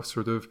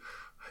 sort of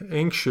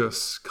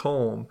anxious,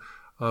 calm?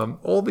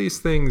 All these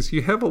things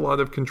you have a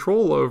lot of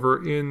control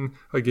over in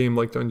a game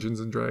like Dungeons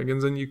and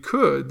Dragons, and you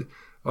could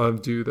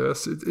do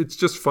this. It's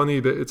just funny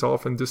that it's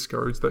often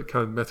discouraged, that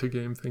kind of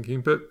metagame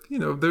thinking, but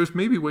there's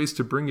maybe ways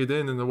to bring it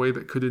in a way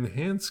that could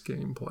enhance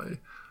gameplay.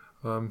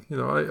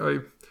 I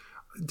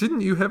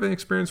didn't you have an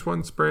experience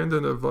once,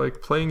 Brandon, of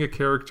like playing a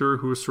character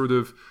who was sort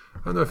of,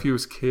 I don't know if he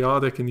was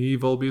chaotic and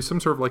evil, but he was some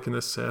sort of like an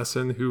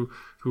assassin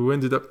who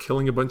ended up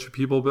killing a bunch of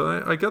people,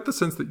 but I got the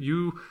sense that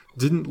you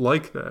didn't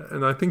like that,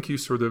 and I think you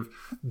sort of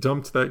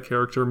dumped that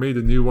character, made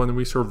a new one, and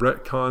we sort of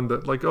retconned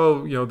that, like,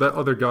 oh, that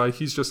other guy,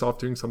 he's just off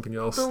doing something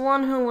else. The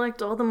one who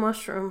liked all the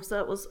mushrooms,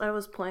 I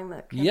was playing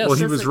that character. Yes. Well,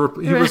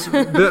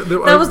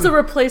 that was the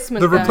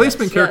replacement. The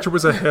replacement character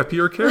was a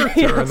happier character.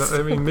 Yes.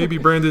 And I mean, maybe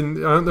Brandon,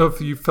 I don't know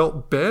if you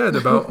felt bad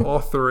about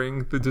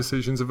authoring the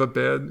decisions of a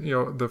bad,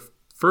 the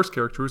first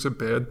character was a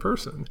bad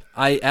person.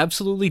 I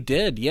absolutely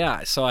did,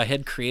 yeah. So I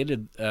had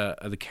created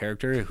the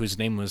character whose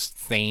name was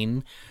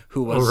Thane,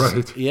 who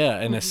was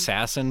an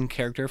assassin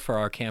character for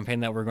our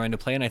campaign that we're going to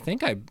play, and I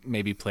think I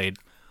maybe played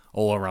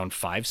around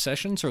 5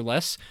 sessions or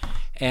less.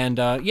 And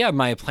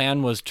my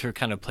plan was to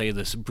kind of play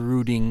this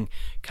brooding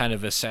kind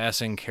of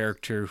assassin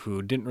character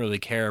who didn't really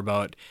care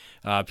about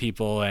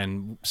people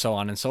and so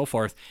on and so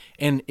forth.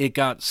 And it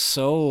got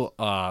so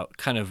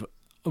kind of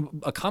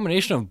a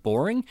combination of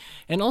boring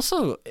and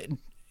also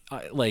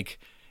like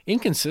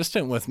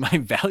inconsistent with my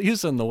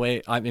values and the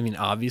way I mean,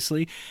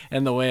 obviously,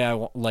 and the way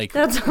I like.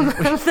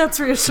 That's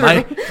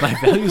reassuring. My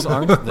values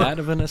aren't that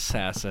of an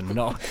assassin.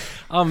 No,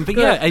 but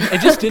yeah, I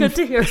just didn't.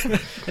 Good to hear.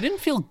 I didn't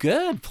feel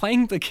good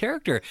playing the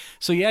character.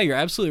 So yeah, you're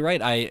absolutely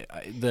right.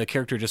 The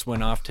character just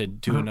went off to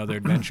do another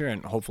adventure,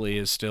 and hopefully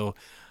is still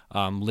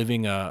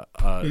living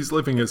he's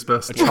living his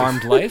best a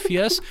charmed life.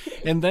 Yes,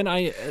 and then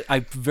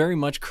I very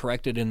much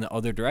corrected in the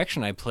other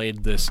direction. I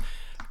played this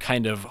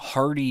kind of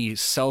hardy,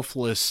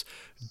 selfless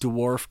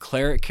dwarf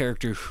cleric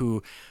character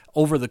who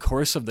over the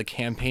course of the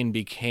campaign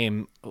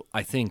became,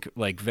 I think,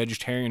 like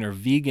vegetarian or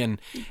vegan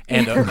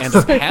and a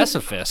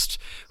pacifist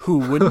who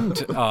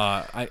wouldn't,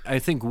 I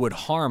think, would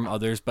harm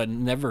others but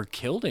never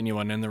killed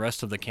anyone in the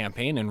rest of the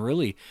campaign, and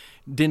really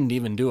didn't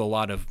even do a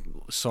lot of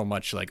so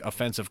much like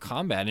offensive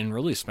combat, and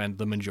really spent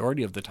the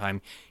majority of the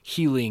time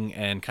healing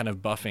and kind of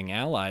buffing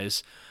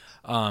allies.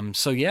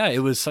 So yeah, it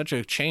was such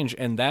a change,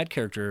 and that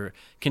character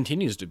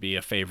continues to be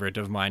a favorite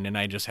of mine, and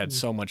I just had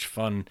so much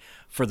fun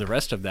for the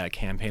rest of that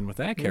campaign with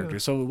that character. Yeah.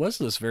 So it was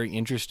this very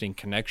interesting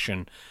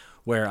connection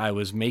where I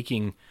was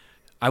making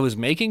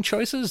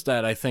choices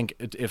that I think,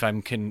 if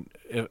I can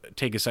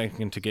take a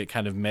second to get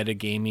kind of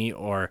metagamey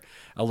or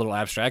a little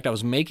abstract, I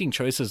was making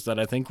choices that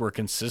I think were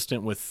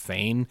consistent with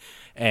Thane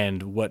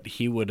and what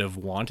he would have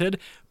wanted,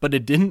 but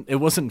it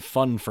wasn't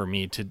fun for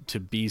me to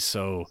be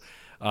so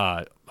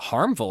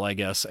harmful, I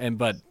guess,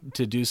 but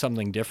to do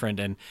something different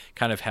and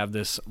kind of have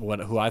this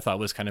who I thought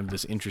was kind of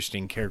this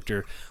interesting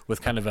character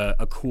with kind of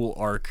a cool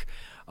arc.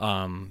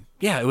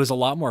 It was a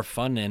lot more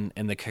fun,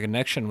 and the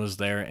connection was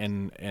there,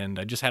 and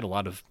I just had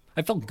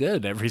I felt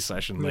good every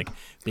session, like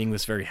being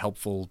this very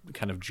helpful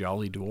kind of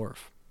jolly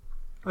dwarf.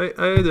 I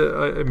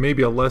had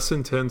maybe a less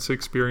intense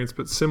experience,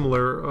 but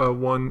similar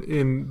one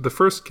in the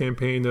first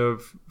campaign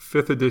of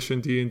 5th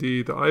edition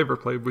D&D that I ever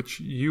played,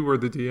 which you were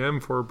the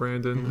DM for,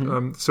 Brandon.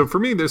 Mm-hmm. So for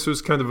me, this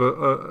was kind of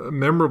a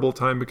memorable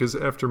time because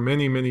after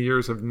many, many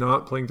years of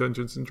not playing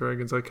Dungeons &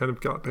 Dragons, I kind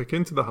of got back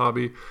into the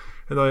hobby,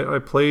 and I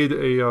played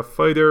a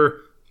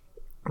fighter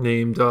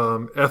named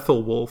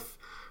Ethelwolf,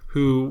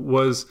 who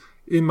was,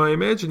 in my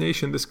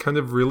imagination, this kind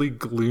of really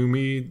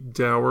gloomy,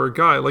 dour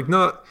guy. Like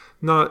not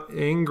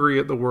angry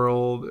at the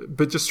world,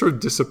 but just sort of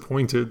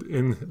disappointed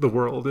in the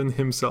world and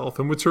himself,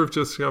 and would sort of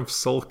just kind of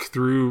sulk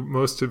through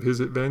most of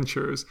his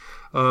adventures,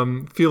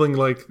 feeling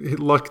like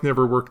luck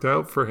never worked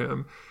out for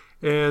him.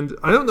 And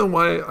I don't know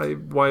why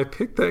I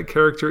picked that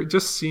character. It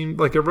just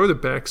seemed like I wrote a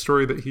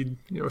backstory that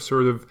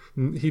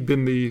he'd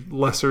been the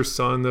lesser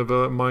son of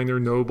a minor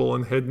noble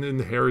and hadn't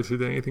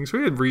inherited anything. So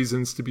he had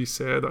reasons to be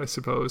sad, I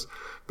suppose.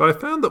 But I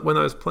found that when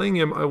I was playing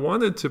him, I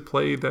wanted to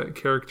play that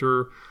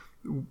character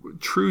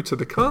true to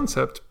the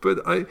concept, but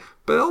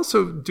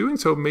also doing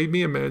so made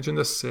me imagine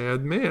a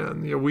sad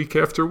man, week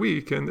after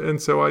week.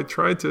 And so I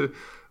tried to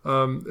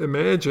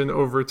imagine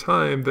over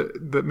time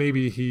that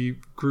maybe he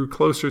grew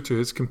closer to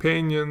his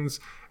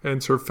companions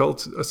and sort of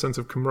felt a sense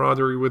of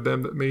camaraderie with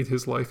them that made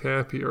his life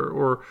happier.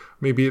 Or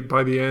maybe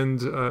by the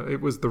end,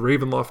 it was the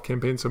Ravenloft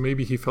campaign, so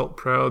maybe he felt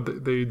proud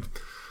that they'd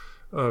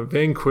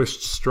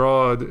vanquished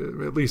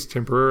Strahd, at least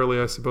temporarily,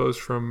 I suppose,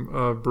 from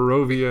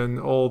Barovia, and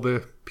all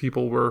the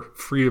people were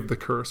free of the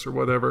curse or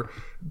whatever.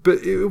 But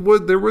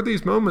there were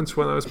these moments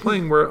when I was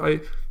playing where I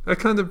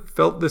kind of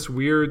felt this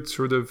weird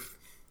sort of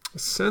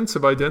sense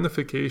of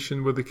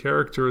identification with the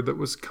character that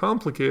was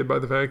complicated by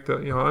the fact that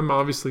I'm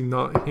obviously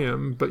not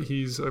him, but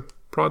he's a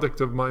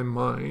product of my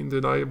mind,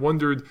 and I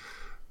wondered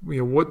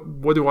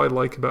what do I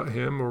like about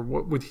him, or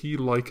what would he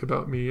like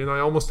about me? And I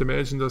almost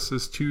imagined us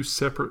as two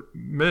separate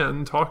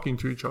men talking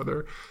to each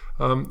other,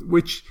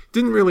 which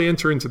didn't really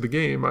enter into the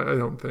game, I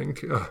don't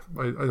think.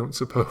 I don't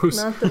suppose.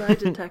 Not that I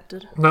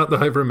detected. Not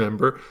that I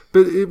remember.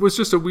 But it was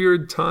just a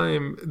weird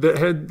time that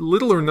had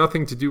little or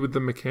nothing to do with the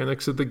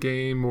mechanics of the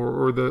game,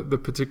 or the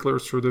particular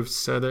sort of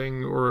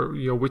setting, or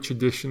which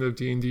edition of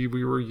D&D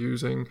we were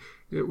using.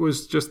 It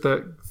was just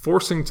that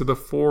forcing to the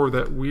fore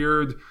that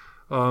weird,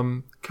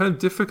 kind of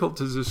difficult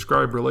to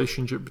describe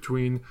relationship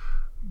between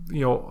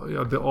the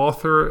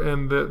author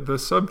and the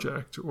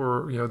subject,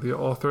 or the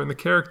author and the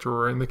character,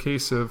 or in the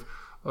case of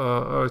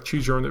a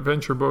choose your own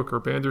adventure book or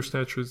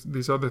Bandersnatch,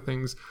 these other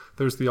things,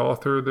 there's the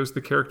author, there's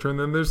the character, and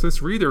then there's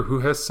this reader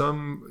who has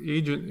some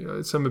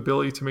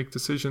ability to make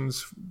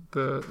decisions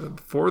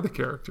for the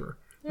character.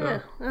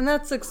 Yeah, and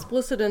that's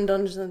explicit in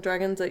Dungeons and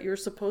Dragons, that you're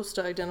supposed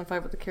to identify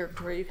with the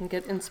character, where you can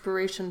get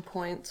inspiration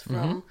points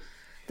from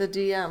the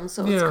DM.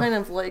 So it's kind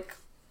of like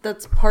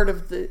that's part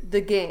of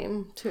the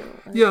game too.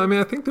 Yeah, I mean,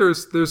 I think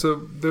there's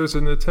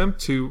an attempt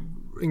to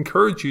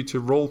encourage you to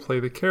role play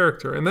the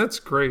character, and that's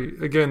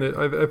great. Again,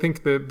 I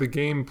think that the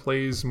game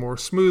plays more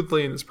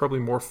smoothly, and it's probably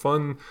more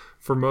fun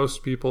for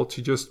most people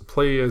to just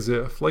play as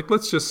if, like,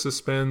 let's just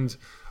suspend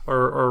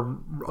our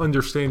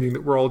understanding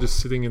that we're all just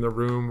sitting in a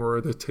room or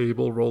at a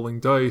table rolling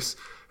dice,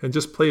 and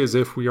just play as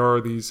if we are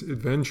these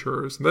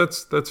adventurers.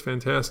 That's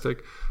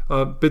fantastic.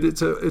 But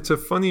it's a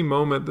funny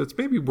moment that's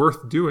maybe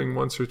worth doing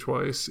once or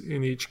twice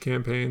in each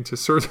campaign, to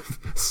sort of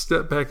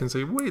step back and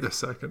say, wait a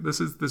second,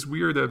 this is this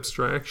weird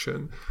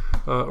abstraction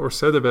or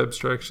set of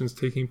abstractions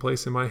taking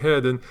place in my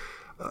head. And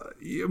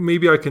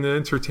maybe I can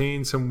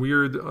entertain some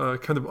weird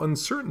kind of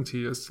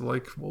uncertainty as to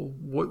like, well,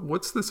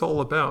 what's this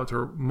all about?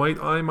 Or might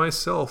I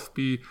myself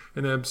be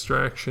an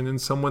abstraction in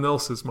someone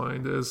else's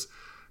mind? As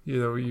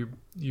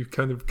you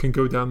kind of can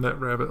go down that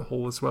rabbit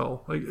hole as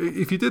well. Like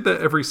if you did that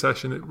every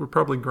session, it would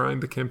probably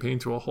grind the campaign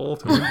to a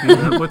halt. It wouldn't be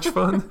that much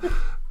fun.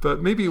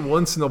 But maybe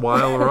once in a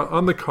while, or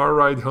on the car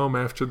ride home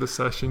after the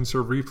sessions,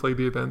 or replay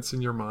the events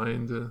in your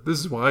mind. This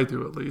is what I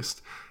do, at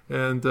least,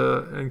 and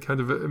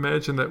kind of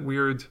imagine that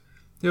weird,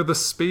 the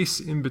space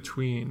in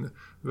between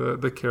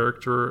the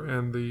character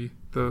and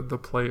the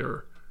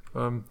player.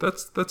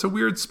 That's a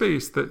weird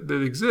space that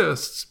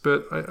exists,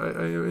 but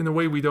I in a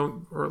way we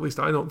don't, or at least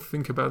I don't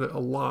think about it a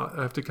lot.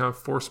 I have to kind of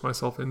force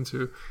myself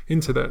into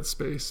that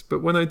space.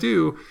 But when I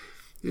do,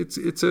 it's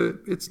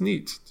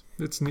neat.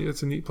 It's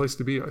a neat place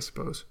to be, I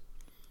suppose.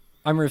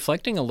 I'm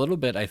reflecting a little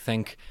bit, I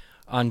think,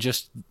 on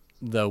just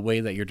the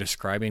way that you're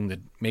describing the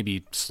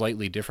maybe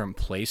slightly different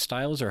play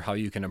styles, or how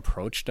you can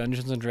approach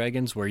Dungeons and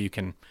Dragons, where you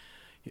can.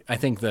 I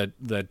think that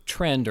the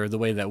trend, or the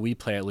way that we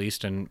play at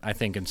least, and I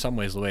think in some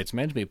ways the way it's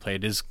meant to be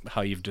played, is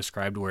how you've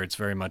described, where it's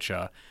very much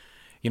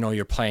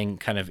you're playing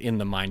kind of in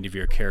the mind of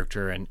your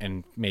character,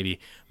 and maybe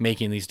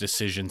making these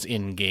decisions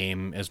in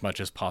game as much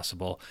as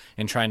possible,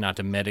 and trying not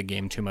to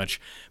metagame too much.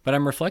 But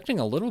I'm reflecting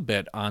a little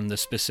bit on the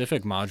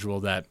specific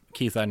module that,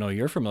 Keith, I know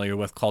you're familiar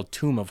with, called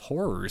Tomb of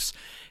Horrors.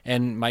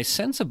 And my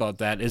sense about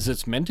that is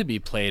it's meant to be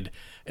played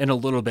in a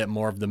little bit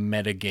more of the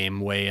metagame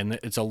way, and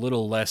it's a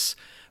little less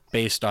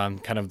based on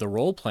kind of the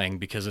role playing,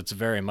 because it's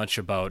very much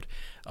about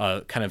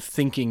kind of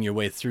thinking your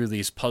way through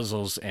these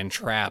puzzles and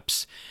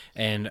traps,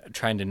 and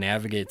trying to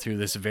navigate through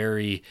this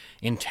very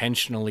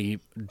intentionally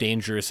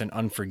dangerous and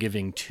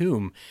unforgiving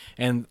tomb.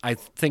 And I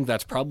think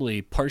that's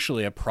probably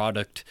partially a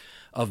product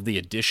of the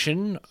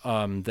edition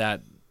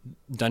that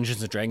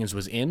Dungeons and Dragons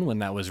was in when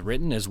that was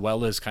written, as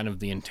well as kind of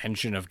the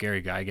intention of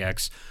Gary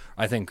Gygax.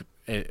 I think,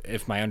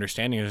 if my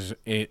understanding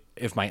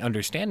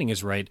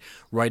is right,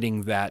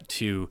 writing that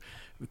to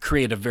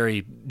create a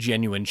very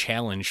genuine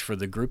challenge for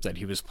the group that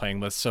he was playing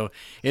with. So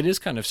it is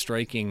kind of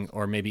striking,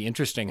 or maybe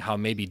interesting, how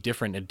maybe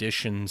different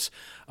editions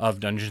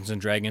of Dungeons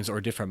and Dragons, or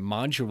different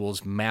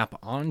modules, map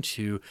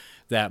onto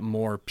that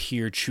more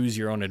pure choose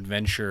your own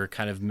adventure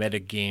kind of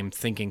metagame,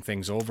 thinking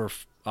things over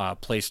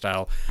play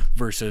style,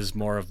 versus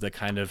more of the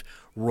kind of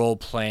role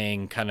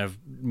playing, kind of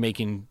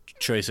making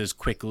choices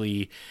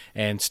quickly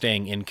and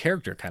staying in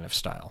character kind of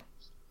style.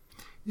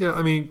 Yeah,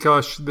 I mean,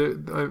 gosh,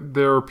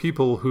 there are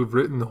people who've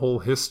written whole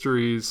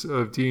histories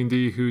of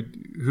D&D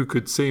who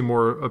could say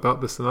more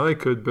about this than I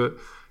could, but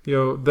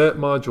that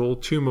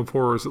module, Tomb of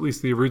Horrors, at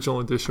least the original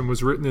edition,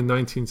 was written in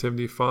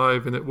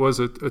 1975, and it was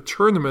a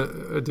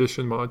tournament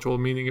edition module,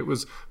 meaning it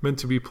was meant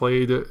to be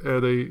played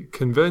at a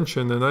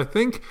convention. And I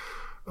think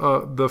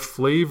the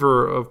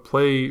flavor of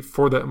play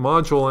for that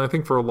module, and I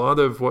think for a lot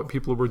of what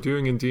people were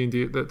doing in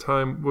D&D at that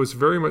time, was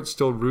very much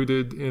still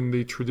rooted in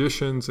the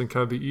traditions and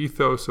kind of the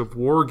ethos of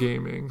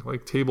wargaming,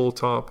 like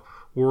tabletop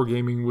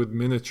wargaming with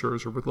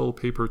miniatures or with little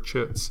paper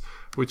chits,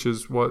 which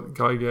is what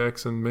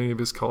Gygax and many of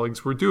his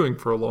colleagues were doing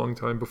for a long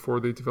time before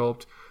they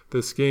developed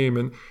this game.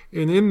 And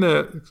in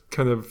that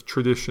kind of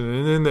tradition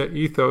and in that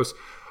ethos,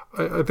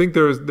 I think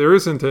there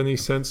isn't any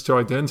sense to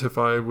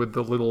identify with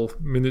the little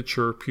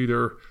miniature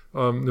pewter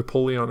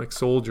Napoleonic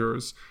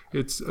soldiers.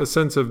 It's a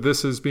sense of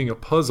this as being a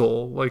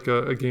puzzle, like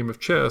a game of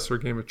chess or a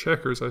game of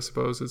checkers, I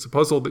suppose. It's a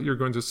puzzle that you're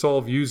going to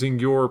solve using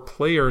your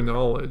player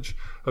knowledge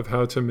of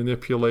how to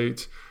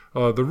manipulate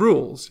the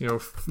rules.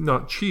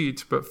 Not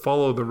cheat, but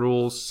follow the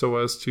rules so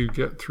as to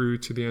get through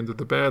to the end of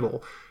the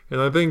battle.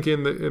 And I think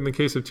in the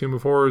case of Tomb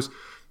of Horrors,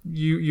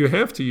 you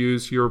have to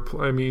use your.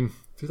 I mean,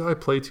 did I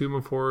play Tomb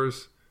of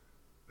Horrors?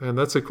 And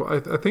I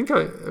think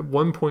at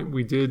one point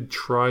we did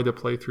try to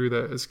play through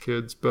that as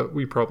kids, but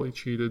we probably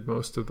cheated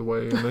most of the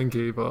way and then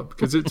gave up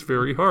because it's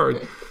very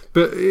hard.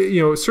 But,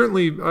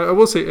 certainly I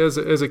will say as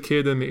a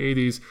kid in the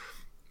 80s,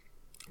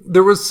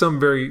 there was some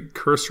very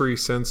cursory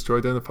sense to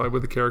identify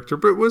with the character,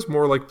 but it was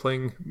more like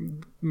playing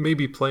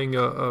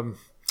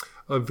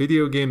a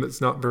video game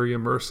that's not very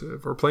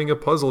immersive, or playing a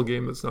puzzle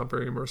game that's not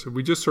very immersive.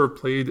 We just sort of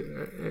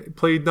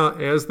played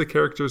not as the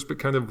characters, but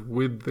kind of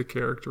with the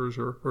characters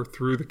or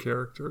through the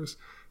characters.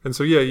 And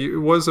so,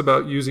 it was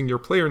about using your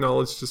player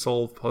knowledge to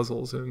solve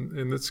puzzles. And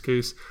in this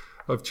case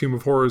of Tomb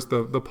of Horrors,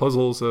 the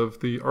puzzles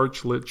of the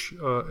Archlich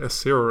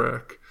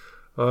Acererak.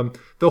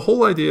 The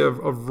whole idea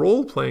of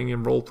role-playing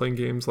in role-playing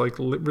games, like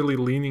really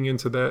leaning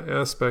into that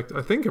aspect,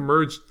 I think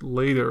emerged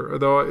later,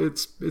 although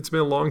it's been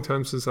a long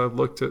time since I've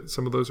looked at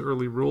some of those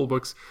early rule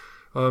books.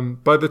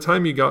 By the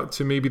time you got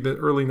to maybe the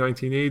early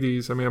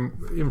 1980s, I mean,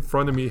 I'm in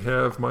front of me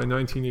have my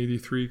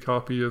 1983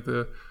 copy of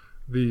the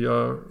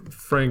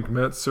Frank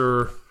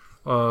Metzer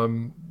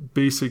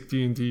basic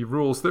D&D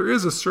rules. There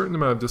is a certain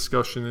amount of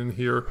discussion in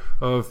here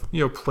of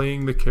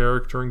playing the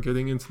character and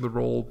getting into the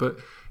role, but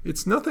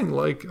it's nothing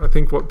like, I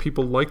think, what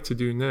people like to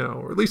do now,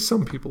 or at least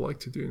some people like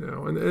to do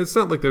now. And it's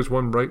not like there's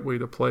one right way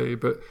to play,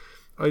 but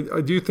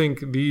I do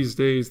think these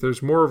days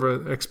there's more of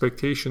an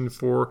expectation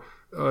for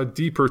a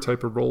deeper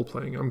type of role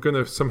playing. I'm going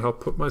to somehow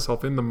put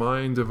myself in the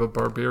mind of a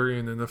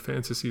barbarian in a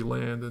fantasy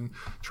land and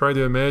try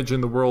to imagine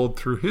the world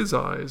through his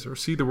eyes, or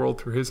see the world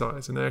through his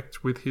eyes and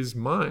act with his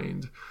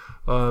mind.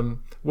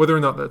 Whether or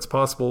not that's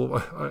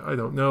possible, I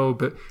don't know,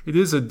 but it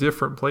is a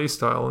different play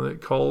style, and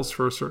it calls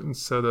for a certain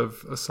set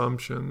of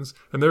assumptions,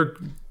 and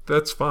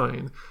that's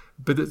fine.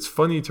 But it's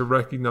funny to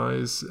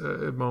recognize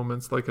at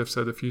moments, like I've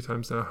said a few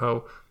times now,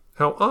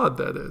 how odd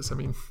that is. I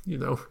mean, you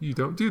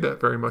don't do that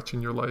very much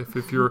in your life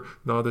if you're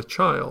not a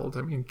child.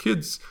 I mean,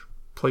 kids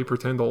play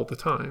pretend all the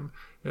time,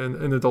 and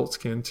adults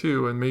can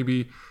too. And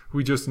maybe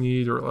we just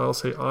need, or I'll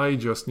say I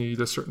just need,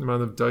 a certain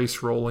amount of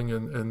dice rolling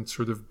and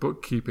sort of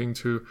bookkeeping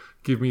to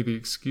give me the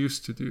excuse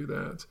to do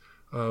that.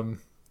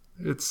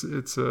 It's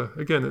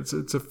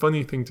a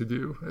funny thing to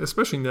do,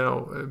 especially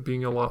now,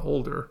 being a lot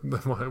older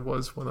than what I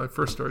was when I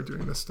first started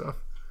doing this stuff.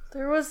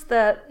 There was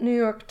that New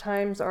York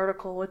Times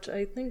article, which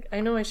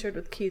I know I shared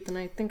with Keith, and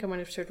I think I might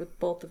have shared with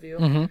both of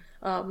you.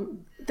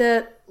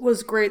 That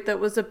was great. That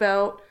was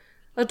about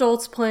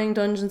adults playing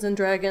Dungeons and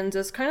Dragons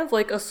as kind of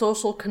like a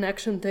social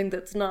connection thing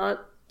that's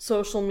not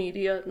social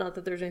media. Not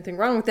that there's anything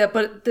wrong with that,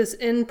 but this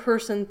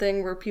in-person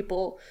thing where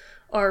people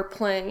are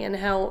playing, and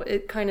how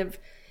it kind of,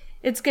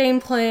 it's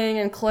game playing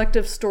and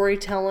collective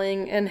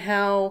storytelling, and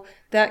how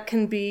that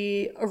can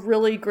be a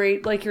really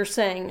great, like you're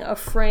saying, a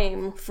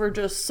frame for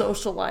just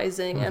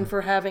socializing and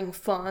for having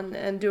fun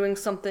and doing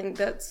something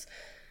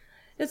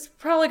it's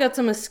probably got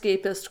some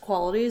escapist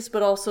qualities,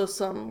 but also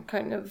some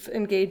kind of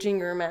engaging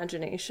your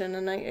imagination.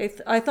 And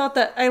I thought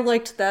that I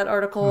liked that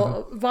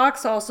article.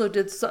 Vox also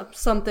did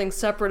something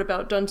separate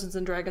about Dungeons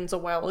and Dragons a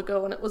while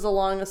ago, and it was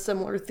along a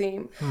similar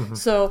theme.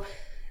 So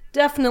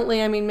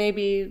definitely, I mean,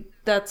 maybe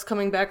that's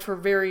coming back for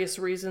various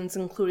reasons,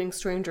 including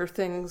Stranger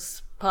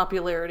Things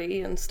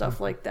popularity and stuff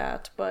like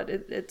that. But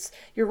it's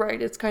you're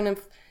right. It's kind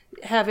of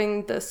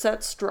having the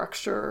set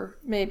structure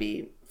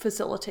maybe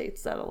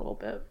facilitates that a little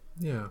bit.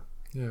 Yeah.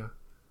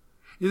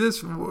 It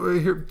is,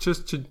 here,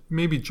 just to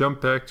maybe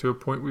jump back to a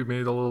point we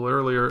made a little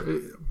earlier.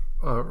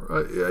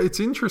 It's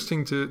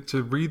interesting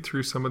to read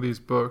through some of these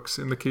books,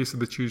 in the case of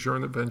the Choose Your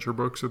Own Adventure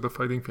books or the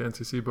Fighting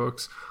Fantasy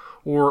books,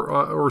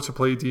 or to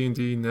play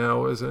D&D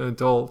now as an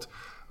adult.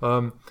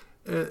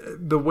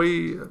 The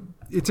way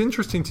it's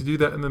interesting to do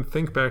that, and then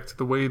think back to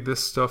the way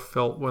this stuff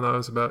felt when I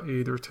was about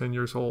 8 or 10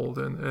 years old,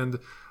 and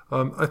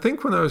I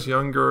think when I was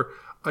younger,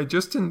 I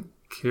just didn't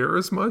care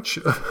as much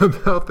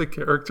about the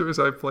characters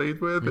I played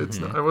with.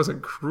 I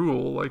wasn't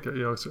cruel, like,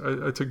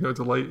 I took no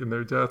delight in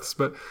their deaths,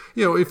 but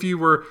if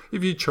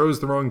you chose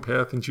the wrong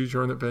path in Choose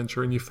Your Own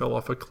Adventure and you fell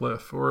off a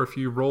cliff, or if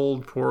you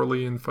rolled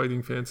poorly in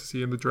Fighting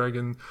Fantasy and the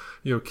dragon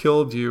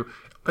killed you,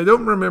 I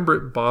don't remember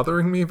it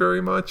bothering me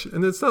very much,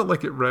 and it's not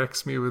like it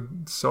racks me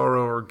with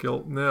sorrow or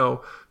guilt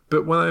now.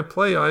 But when I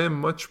play, I am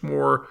much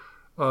more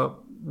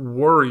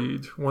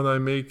worried when I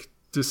make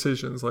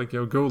decisions like,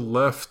 go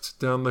left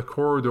down the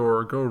corridor,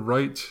 or go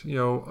right,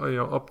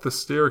 up the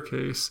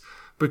staircase,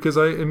 because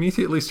I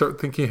immediately start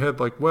thinking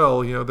ahead, like,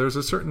 well, there's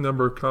a certain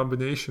number of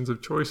combinations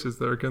of choices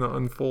that are going to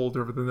unfold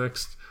over the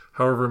next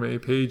however many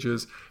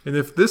pages. And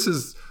if this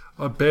is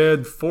a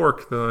bad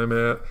fork that I'm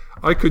at,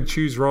 I could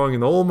choose wrong,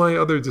 and all my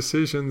other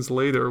decisions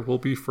later will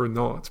be for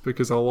naught,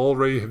 because I'll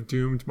already have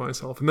doomed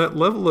myself. And that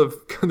level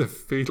of kind of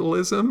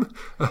fatalism,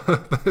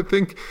 I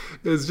think,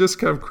 has just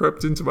kind of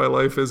crept into my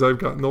life as I've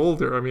gotten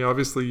older. I mean,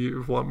 obviously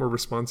you have a lot more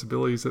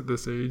responsibilities at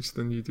this age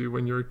than you do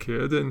when you're a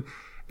kid, and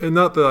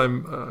not that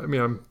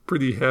I'm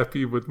pretty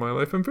happy with my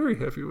life. I'm very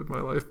happy with my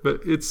life,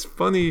 but it's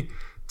funny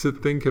to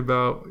think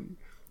about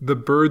the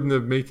burden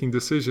of making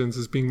decisions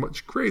as being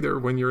much greater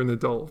when you're an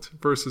adult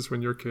versus when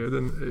you're a kid.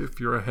 And if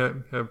you're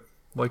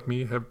like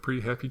me, have a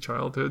pretty happy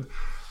childhood,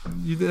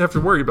 you didn't have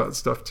to worry about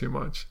stuff too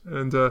much.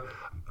 And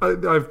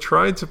I've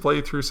tried to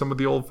play through some of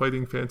the old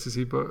Fighting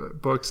Fantasy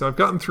books. I've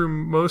gotten through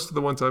most of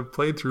the ones I've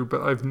played through,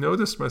 but I've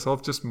noticed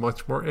myself just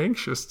much more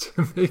anxious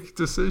to make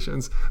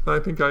decisions than I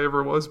think I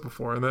ever was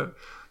before. And that,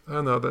 I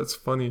don't know, that's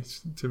funny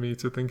to me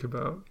to think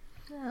about.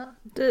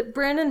 Yeah.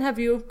 Brandon, have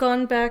you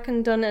gone back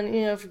and done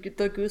any of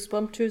the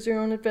Goosebump Choose Your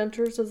Own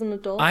Adventures as an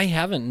adult? I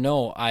haven't,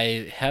 no.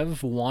 I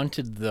have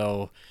wanted,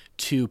 though,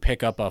 to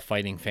pick up a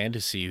Fighting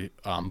Fantasy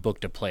book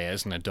to play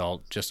as an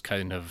adult. Just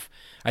kind of,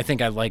 I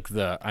think I like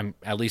I'm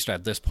at least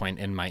at this point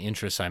in my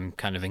interests, I'm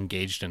kind of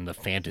engaged in the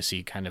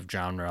fantasy kind of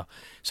genre.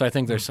 So I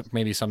think there's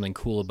maybe something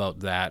cool about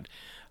that.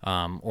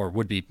 Or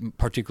would be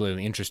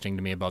particularly interesting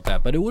to me about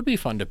that. But it would be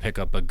fun to pick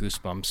up a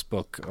Goosebumps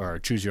book or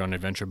Choose Your Own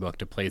Adventure book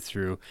to play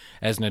through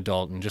as an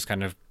adult and just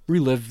kind of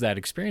relive that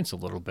experience a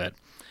little bit.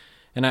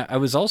 And I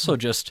was also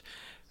just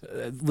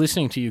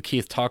listening to you,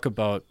 Keith, talk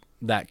about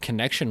that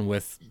connection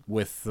with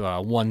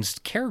one's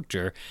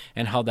character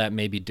and how that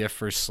maybe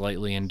differs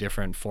slightly in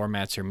different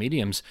formats or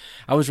mediums.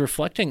 I was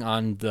reflecting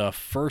on the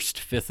first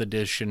 5th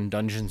edition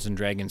Dungeons &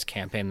 Dragons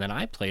campaign that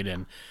I played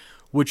in,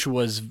 which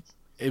was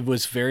it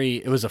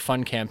was a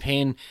fun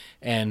campaign,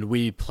 and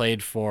we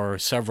played for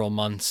several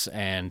months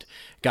and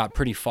got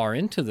pretty far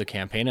into the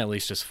campaign, at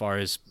least as far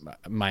as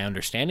my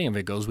understanding of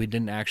it goes. We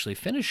didn't actually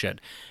finish it.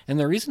 And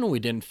the reason we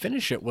didn't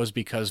finish it was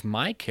because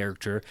my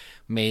character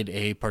made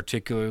a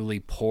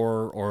particularly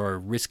poor or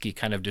risky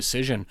kind of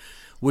decision,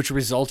 which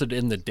resulted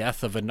in the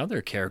death of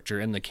another character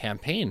in the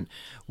campaign,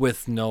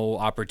 with no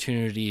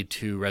opportunity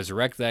to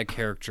resurrect that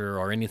character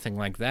or anything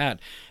like that.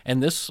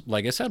 And this,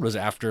 like I said, was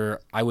after,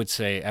 I would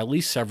say, at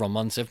least several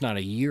months, if not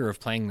a year, of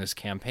playing this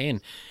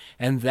campaign.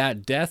 And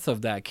that death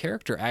of that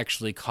character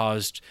actually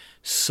caused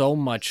so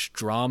much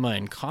drama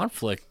and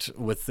conflict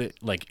with it,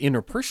 like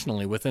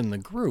interpersonally within the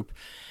group,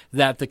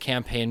 that the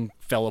campaign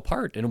fell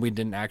apart and we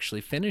didn't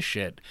actually finish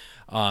it,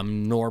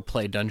 nor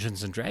play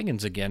Dungeons and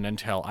Dragons again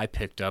until I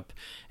picked up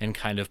and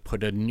kind of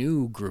put a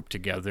new group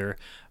together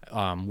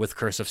with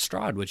Curse of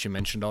Strahd, which you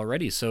mentioned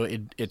already. So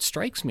it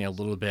strikes me a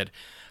little bit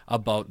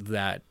about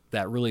that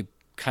really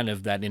kind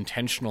of that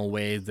intentional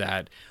way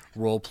that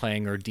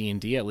role-playing, or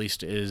D&D at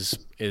least,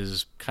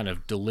 is kind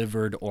of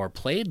delivered or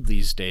played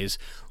these days,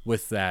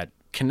 with that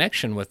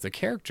connection with the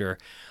character,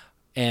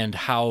 and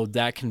how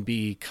that can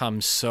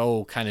become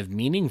so kind of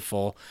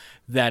meaningful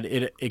that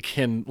it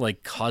can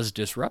like cause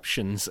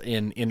disruptions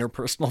in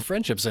interpersonal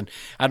friendships. And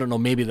I don't know,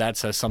 maybe that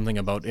says something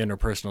about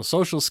interpersonal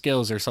social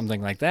skills or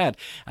something like that.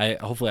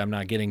 Hopefully I'm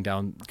not getting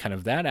down kind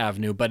of that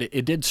avenue, but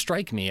it did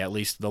strike me, at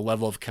least, the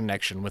level of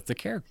connection with the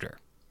character.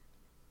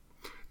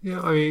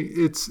 Yeah, I mean,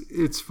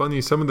 it's funny.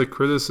 Some of the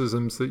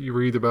criticisms that you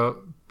read about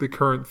the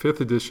current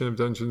 5th edition of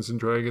Dungeons and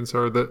Dragons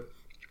are that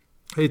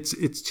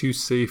it's too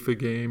safe a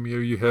game.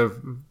 You have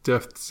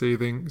death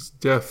saving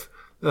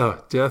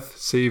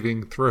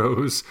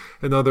throws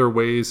and other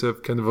ways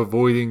of kind of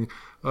avoiding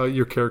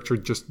your character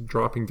just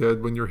dropping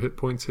dead when your hit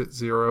points hit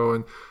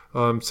 0.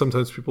 And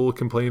sometimes people will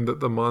complain that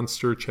the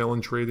monster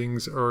challenge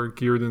ratings are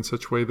geared in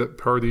such a way that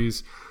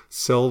parties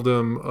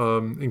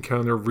seldom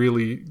encounter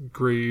really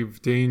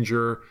grave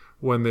danger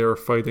when they're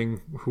fighting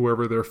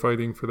whoever they're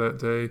fighting for that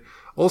day.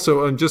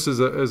 Also, just as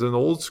an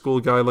old school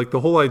guy, like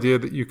the whole idea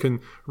that you can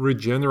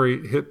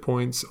regenerate hit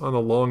points on a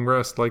long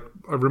rest. Like,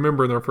 I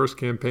remember in our first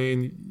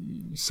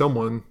campaign,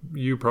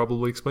 you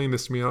probably explained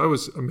this to me, and I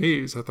was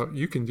amazed. I thought,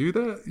 you can do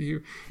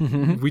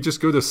that? We just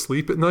go to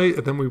sleep at night,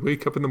 and then we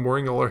wake up in the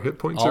morning, all our hit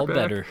points are back.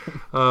 Better.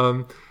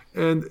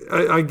 And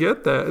I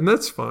get that, and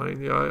that's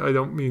fine. Yeah, I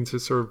don't mean to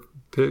sort of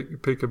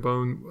pick a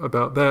bone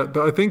about that,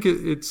 but I think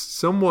it's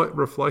somewhat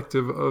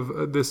reflective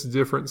of this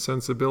different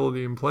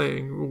sensibility in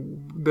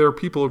playing. There are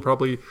people who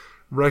probably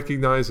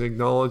recognize,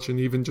 acknowledge,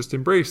 and even just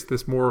embrace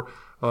this more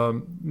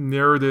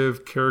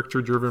narrative,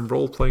 character-driven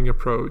role-playing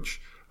approach.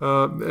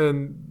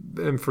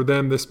 And for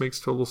them, this makes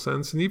total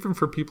sense. And even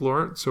for people who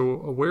aren't so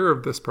aware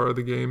of this part of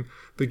the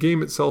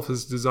game itself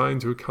is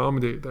designed to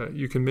accommodate that.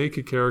 You can make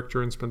a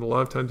character and spend a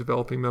lot of time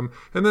developing them.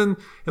 And then,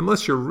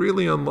 unless you're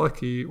really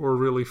unlucky or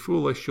really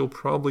foolish, you'll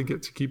probably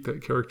get to keep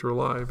that character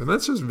alive. And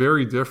that's just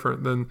very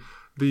different than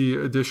the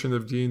edition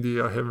of D&D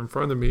I have in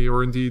front of me,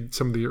 or indeed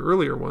some of the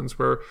earlier ones,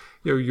 where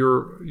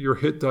your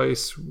hit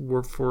dice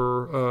were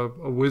for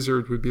a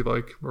wizard would be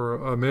like, or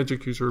a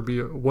magic user would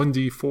be a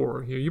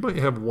 1d4. You might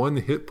have 1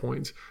 hit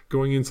point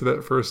going into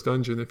that first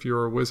dungeon if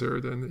you're a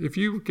wizard, and if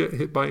you get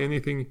hit by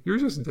anything, you're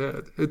just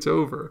dead. It's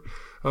over.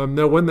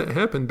 Now, when that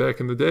happened back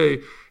in the day,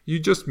 you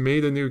just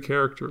made a new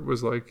character. It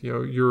was like,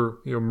 your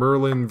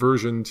Merlin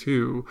version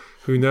 2,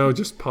 who now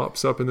just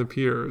pops up and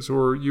appears.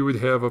 Or you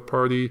would have a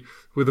party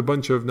with a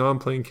bunch of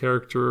non-playing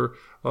character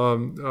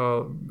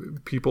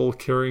people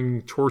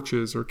carrying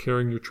torches or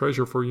carrying your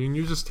treasure for you, and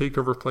you just take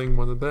over playing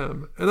one of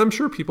them. And I'm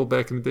sure people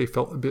back in the day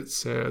felt a bit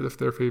sad if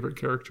their favorite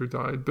character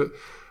died, but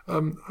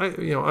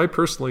I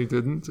personally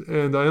didn't,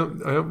 and I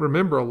don't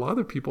remember a lot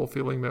of people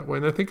feeling that way.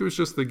 And I think it was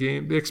just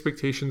the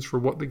expectations for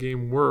what the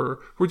game were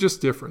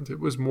just different. It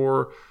was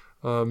more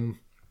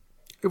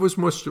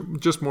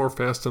just more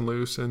fast and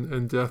loose,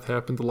 and death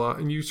happened a lot,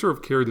 and you sort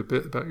of cared a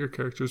bit about your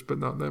characters, but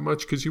not that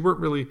much, because you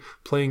weren't really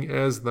playing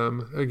as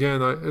them.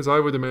 Again, as I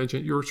would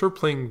imagine, you were sort of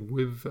playing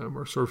with them,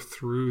 or sort of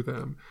through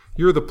them.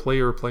 You're the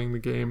player playing the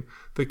game.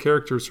 The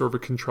character is sort of a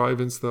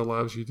contrivance that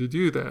allows you to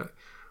do that.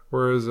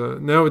 Whereas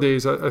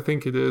nowadays, I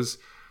think it is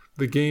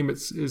the game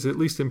is at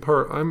least in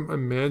part, I'm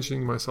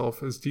imagining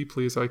myself as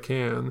deeply as I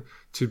can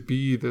to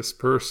be this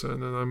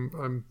person, and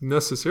I'm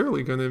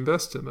necessarily going to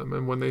invest in them.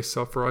 And when they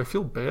suffer, I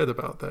feel bad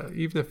about that,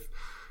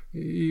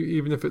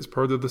 even if it's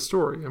part of the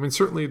story. I mean,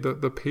 certainly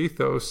the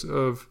pathos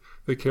of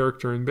the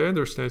character in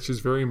Bandersnatch is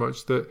very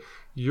much that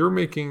you're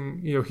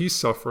making, he's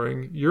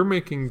suffering, you're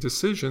making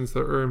decisions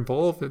that are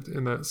involved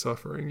in that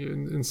suffering.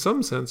 In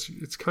some sense,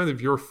 it's kind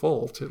of your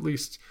fault, at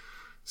least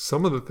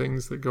some of the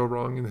things that go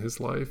wrong in his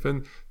life,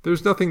 and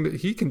there's nothing that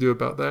he can do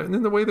about that, and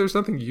in a way there's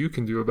nothing you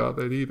can do about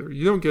that either.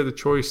 You don't get a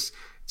choice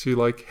to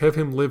like have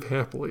him live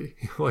happily.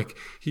 Like,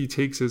 he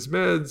takes his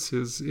meds,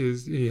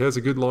 he has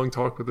a good long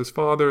talk with his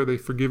father, they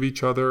forgive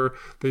each other,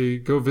 they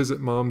go visit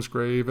mom's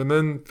grave, and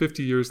then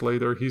 50 years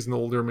later he's an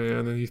older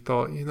man and he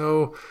thought,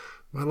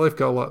 my life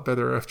got a lot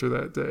better after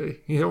that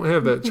day. You don't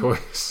have that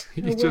choice.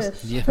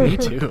 Yeah, me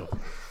too.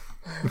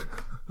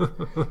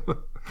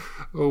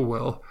 Oh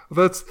well,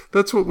 that's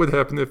what would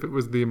happen if it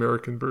was the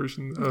American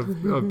version of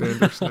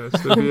Bandersnatch.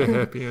 There'd be a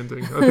happy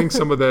ending. I think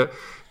some of that,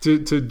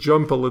 to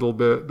jump a little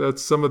bit,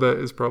 some of that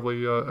is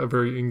probably a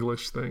very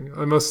English thing.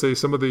 I must say,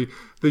 some of the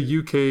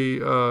UK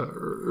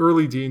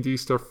early D&D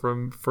stuff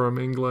from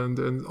England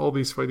and all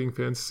these fighting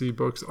fantasy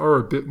books are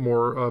a bit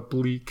more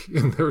bleak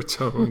in their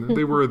tone.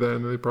 They were then,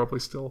 and they probably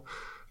still.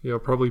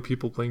 Probably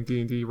people playing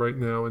D&D right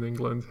now in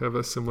England have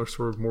a similar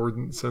sort of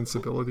mordant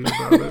sensibility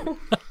about it.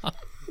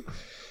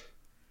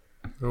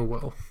 Oh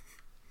well.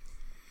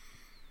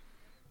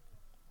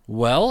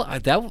 Well,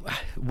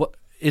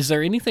 is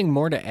there anything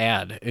more to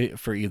add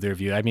for either of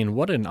you? I mean,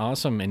 what an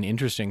awesome and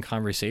interesting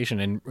conversation,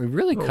 and we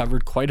really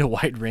covered quite a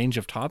wide range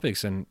of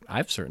topics, and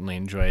I've certainly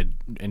enjoyed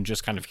and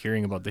just kind of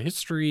hearing about the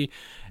history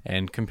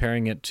and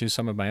comparing it to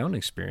some of my own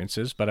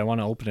experiences. But I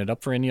want to open it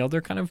up for any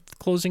other kind of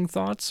closing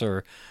thoughts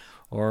or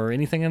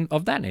anything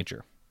of that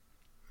nature.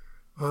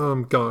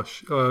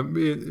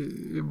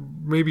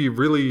 Maybe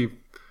really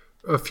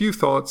a few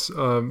thoughts,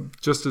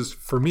 just as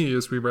for me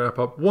as we wrap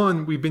up.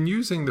 One, we've been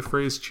using the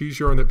phrase choose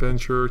your own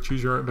adventure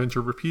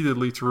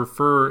repeatedly to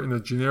refer in a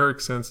generic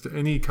sense to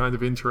any kind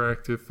of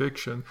interactive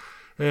fiction.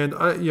 And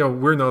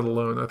we're not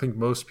alone. I think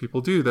most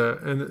people do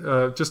that.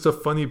 And just a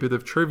funny bit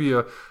of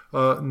trivia,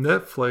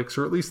 Netflix,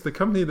 or at least the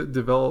company that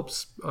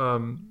develops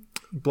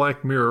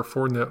Black Mirror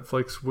for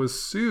Netflix,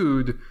 was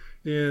sued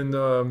in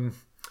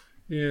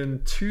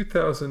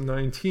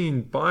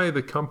 2019 by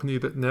the company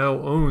that now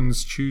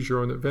owns Choose Your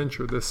Own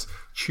Adventure, this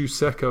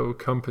Chuseko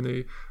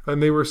company,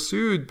 and they were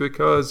sued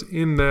because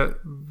in that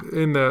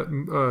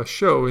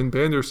show, in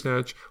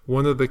Bandersnatch,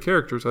 one of the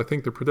characters, I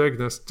think the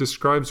protagonist,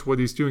 describes what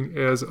he's doing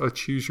as a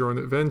Choose Your Own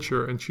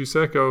Adventure, and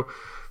Chuseko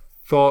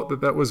thought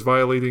that was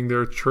violating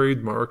their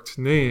trademarked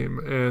name,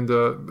 and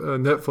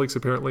Netflix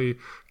apparently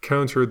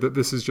countered that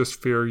this is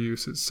just fair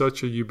use. It's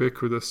such a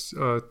ubiquitous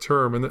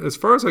term, and as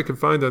far as I could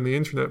find on the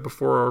internet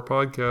before our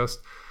podcast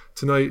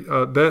tonight,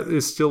 that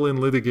is still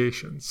in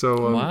litigation.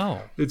 So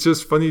wow, it's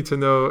just funny to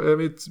know. I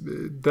mean,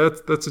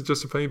 that's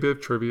just a funny bit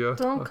of trivia.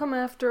 Don't come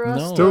after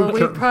us. No.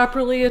 We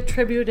properly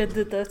attributed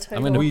the title.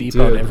 I'm going to beep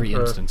out every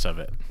instance of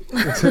it.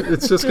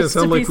 It's just going to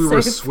sound like we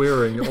were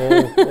swearing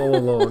all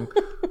along.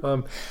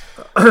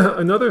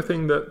 Another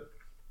thing that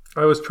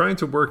I was trying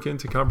to work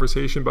into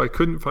conversation, but I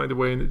couldn't find a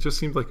way, and it just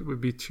seemed like it would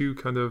be too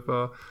kind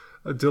of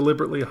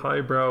deliberately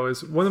highbrow,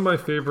 is one of my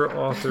favorite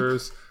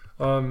authors,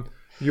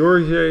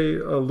 Jorge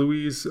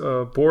Luis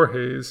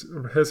Borges,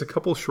 has a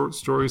couple short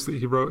stories that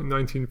he wrote in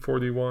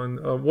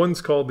 1941.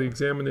 One's called The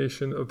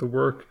Examination of the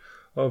Work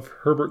of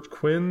Herbert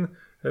Quinn,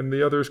 and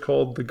the other is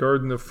called The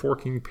Garden of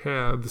Forking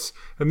Paths.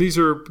 And these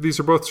are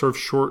both sort of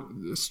short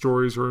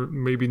stories or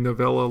maybe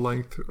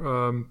novella-length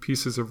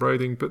pieces of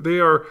writing, but they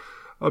are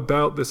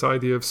about this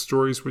idea of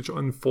stories which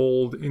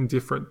unfold in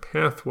different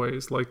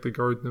pathways, like The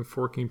Garden of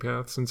Forking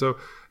Paths. And so,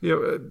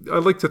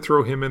 I'd like to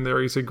throw him in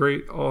there. He's a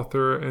great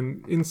author,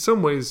 and in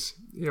some ways,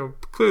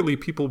 clearly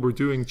people were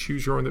doing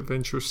choose your own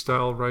adventure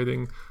style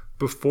writing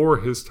before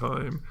his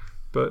time,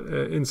 but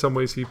in some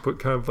ways he put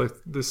kind of like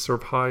this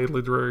sort of high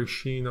literary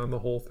sheen on the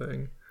whole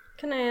thing.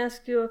 Can I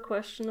ask you a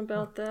question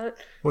about that?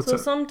 What's that?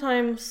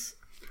 Sometimes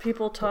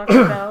people talk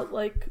about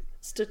like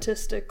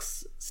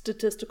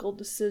statistical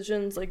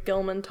decisions, like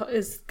Gelman.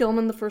 Is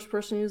Gelman the first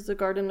person who used the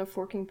Garden of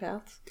Forking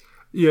Paths?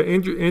 Yeah,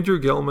 Andrew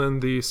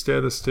Gelman, the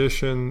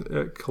statistician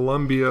at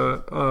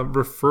Columbia,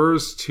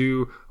 refers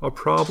to a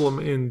problem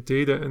in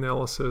data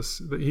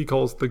analysis that he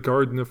calls the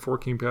Garden of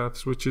Forking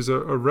Paths, which is a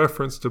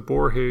reference to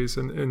Borges.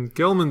 And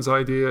Gelman's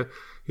idea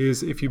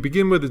is if you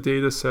begin with a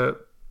data set,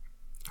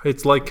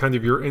 it's like kind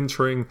of you're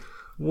entering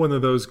one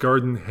of those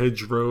garden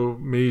hedgerow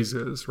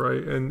mazes,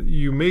 right? And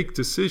you make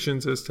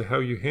decisions as to how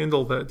you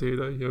handle that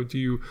data. Do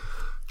you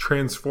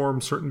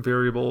transform certain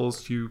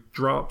variables, you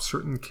drop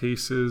certain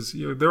cases,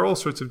 there are all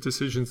sorts of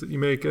decisions that you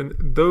make, and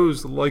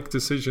those, like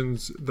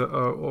decisions that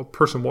a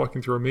person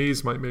walking through a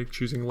maze might make,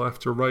 choosing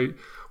left or right,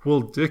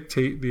 will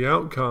dictate the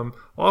outcome,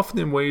 often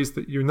in ways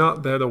that you're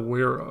not that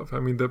aware of. I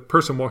mean, the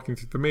person walking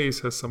through the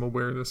maze has some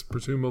awareness,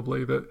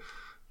 presumably, that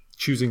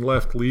choosing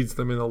left leads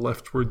them in a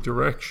leftward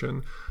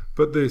direction,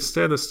 but the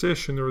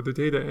statistician or the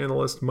data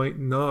analyst might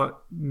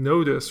not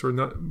notice or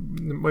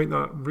might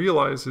not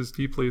realize as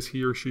deeply as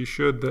he or she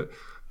should that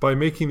by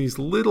making these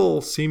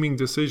little seeming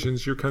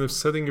decisions, you're kind of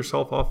setting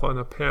yourself off on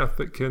a path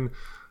that can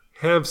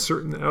have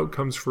certain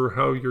outcomes for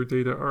how your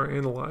data are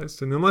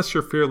analyzed. And unless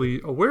you're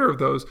fairly aware of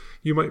those,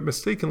 you might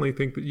mistakenly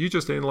think that you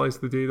just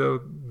analyzed the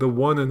data the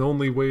one and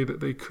only way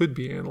that they could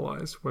be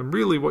analyzed, when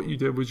really what you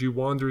did was you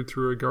wandered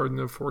through a garden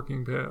of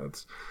forking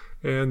paths.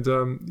 And,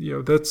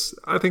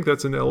 I think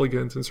that's an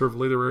elegant and sort of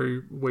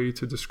literary way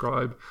to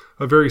describe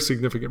a very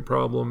significant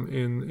problem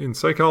in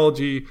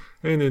psychology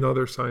and in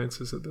other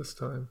sciences at this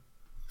time.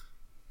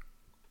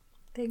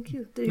 Thank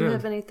you. Do you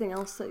have anything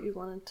else that you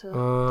wanted to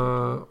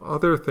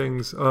other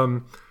things?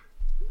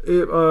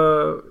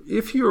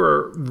 If you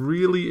are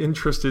really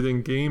interested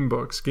in game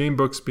books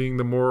being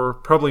the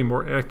probably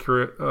more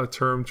accurate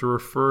term to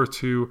refer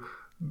to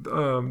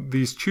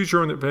these choose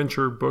your own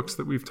adventure books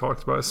that we've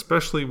talked about,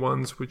 especially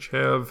ones which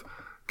have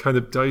kind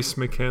of dice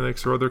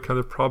mechanics or other kind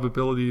of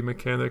probability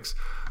mechanics,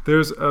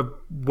 there's a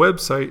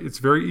website. It's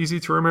very easy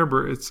to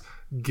remember. It's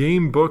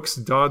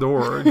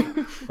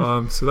gamebooks.org.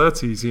 So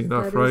that's easy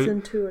enough, right?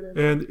 Intuitive.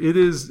 And it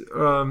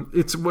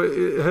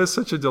has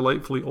such a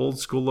delightfully old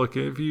school look.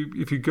 If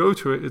you go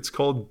to it, it's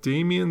called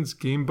Damien's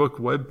Gamebook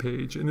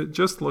webpage, and it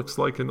just looks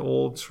like an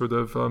old sort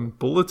of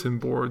bulletin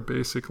board,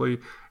 basically.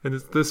 And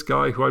it's this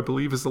guy who I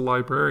believe is a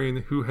librarian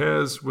who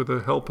has, with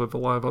the help of a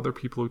lot of other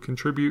people who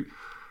contribute,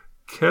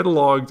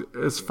 cataloged,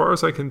 as far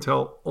as I can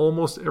tell,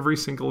 almost every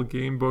single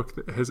game book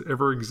that has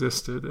ever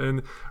existed.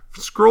 And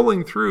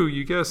scrolling through,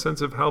 you get a sense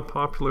of how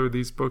popular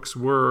these books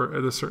were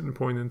at a certain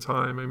point in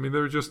time. I mean,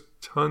 there are just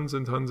tons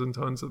and tons and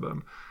tons of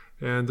them.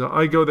 And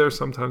I go there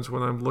sometimes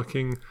when I'm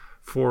looking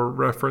for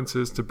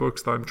references to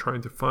books that I'm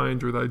trying to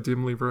find or that I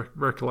dimly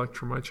recollect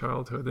from my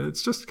childhood. And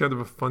it's just kind of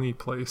a funny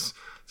place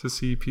to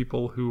see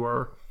people who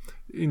are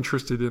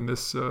interested in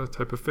this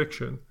type of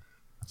fiction.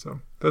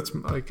 So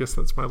I guess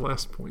that's my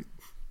last point.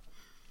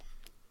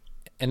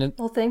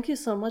 Well, thank you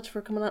so much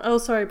for coming on. Oh,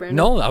 sorry, Brandon.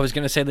 No, I was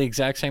going to say the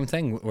exact same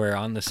thing. We're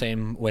on the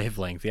same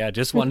wavelength. Yeah,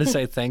 just wanted to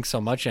say thanks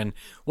so much. And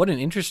what an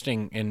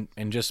interesting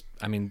and just,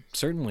 I mean,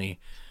 certainly,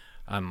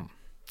 I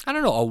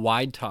don't know, a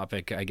wide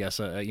topic, I guess,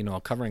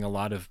 covering a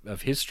lot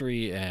of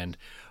history and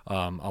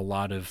a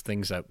lot of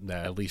things that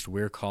at least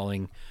we're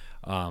calling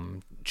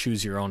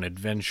choose your own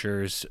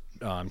adventures,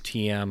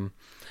 TM.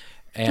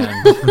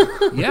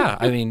 And yeah,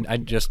 I mean, I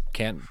just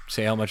can't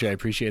say how much I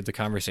appreciate the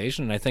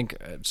conversation. And I think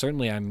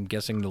certainly I'm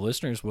guessing the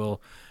listeners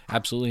will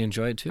absolutely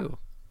enjoy it too.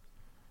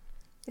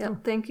 Yeah,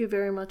 thank you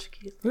very much,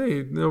 Keith.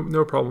 Hey,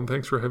 no problem.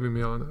 Thanks for having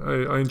me on.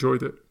 I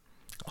enjoyed it.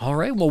 All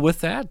right. Well,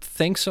 with that,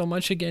 thanks so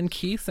much again,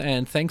 Keith,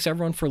 and thanks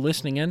everyone for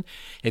listening in.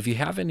 If you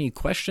have any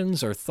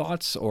questions or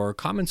thoughts or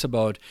comments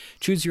about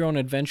Choose Your Own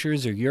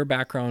Adventures or your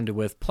background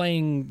with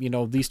playing,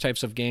 these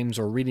types of games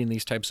or reading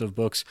these types of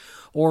books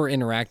or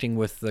interacting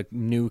with the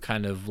new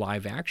kind of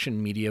live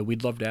action media,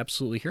 we'd love to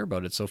absolutely hear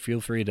about it. So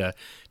feel free to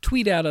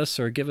tweet at us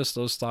or give us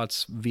those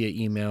thoughts via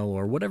email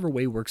or whatever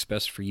way works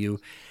best for you.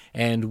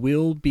 And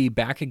we'll be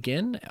back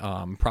again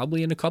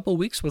probably in a couple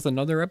weeks with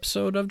another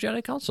episode of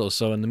Jedi Council.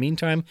 So in the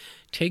meantime,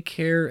 take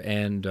care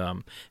and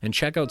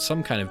check out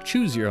some kind of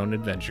choose your own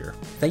adventure.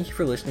 Thank you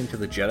for listening to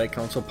the Jedi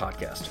Council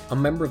podcast, a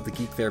member of the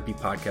Geek Therapy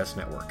Podcast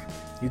Network.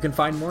 You can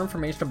find more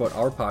information about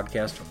our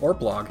podcast or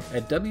blog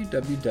at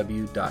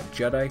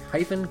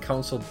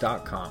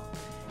www.jedi-council.com.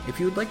 If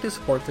you would like to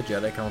support the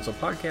Jedi Council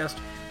podcast,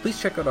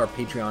 please check out our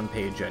Patreon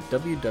page at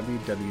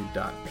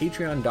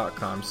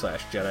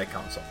www.patreon.com/Jedi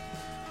Council.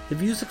 The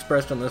views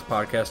expressed on this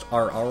podcast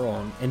are our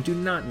own and do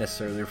not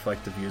necessarily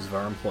reflect the views of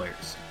our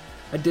employers.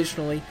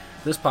 Additionally,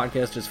 this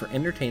podcast is for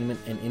entertainment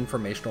and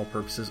informational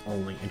purposes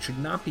only and should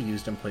not be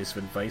used in place of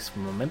advice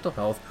from a mental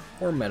health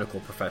or medical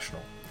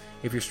professional.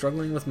 If you're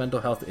struggling with mental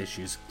health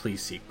issues,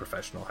 please seek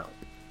professional help.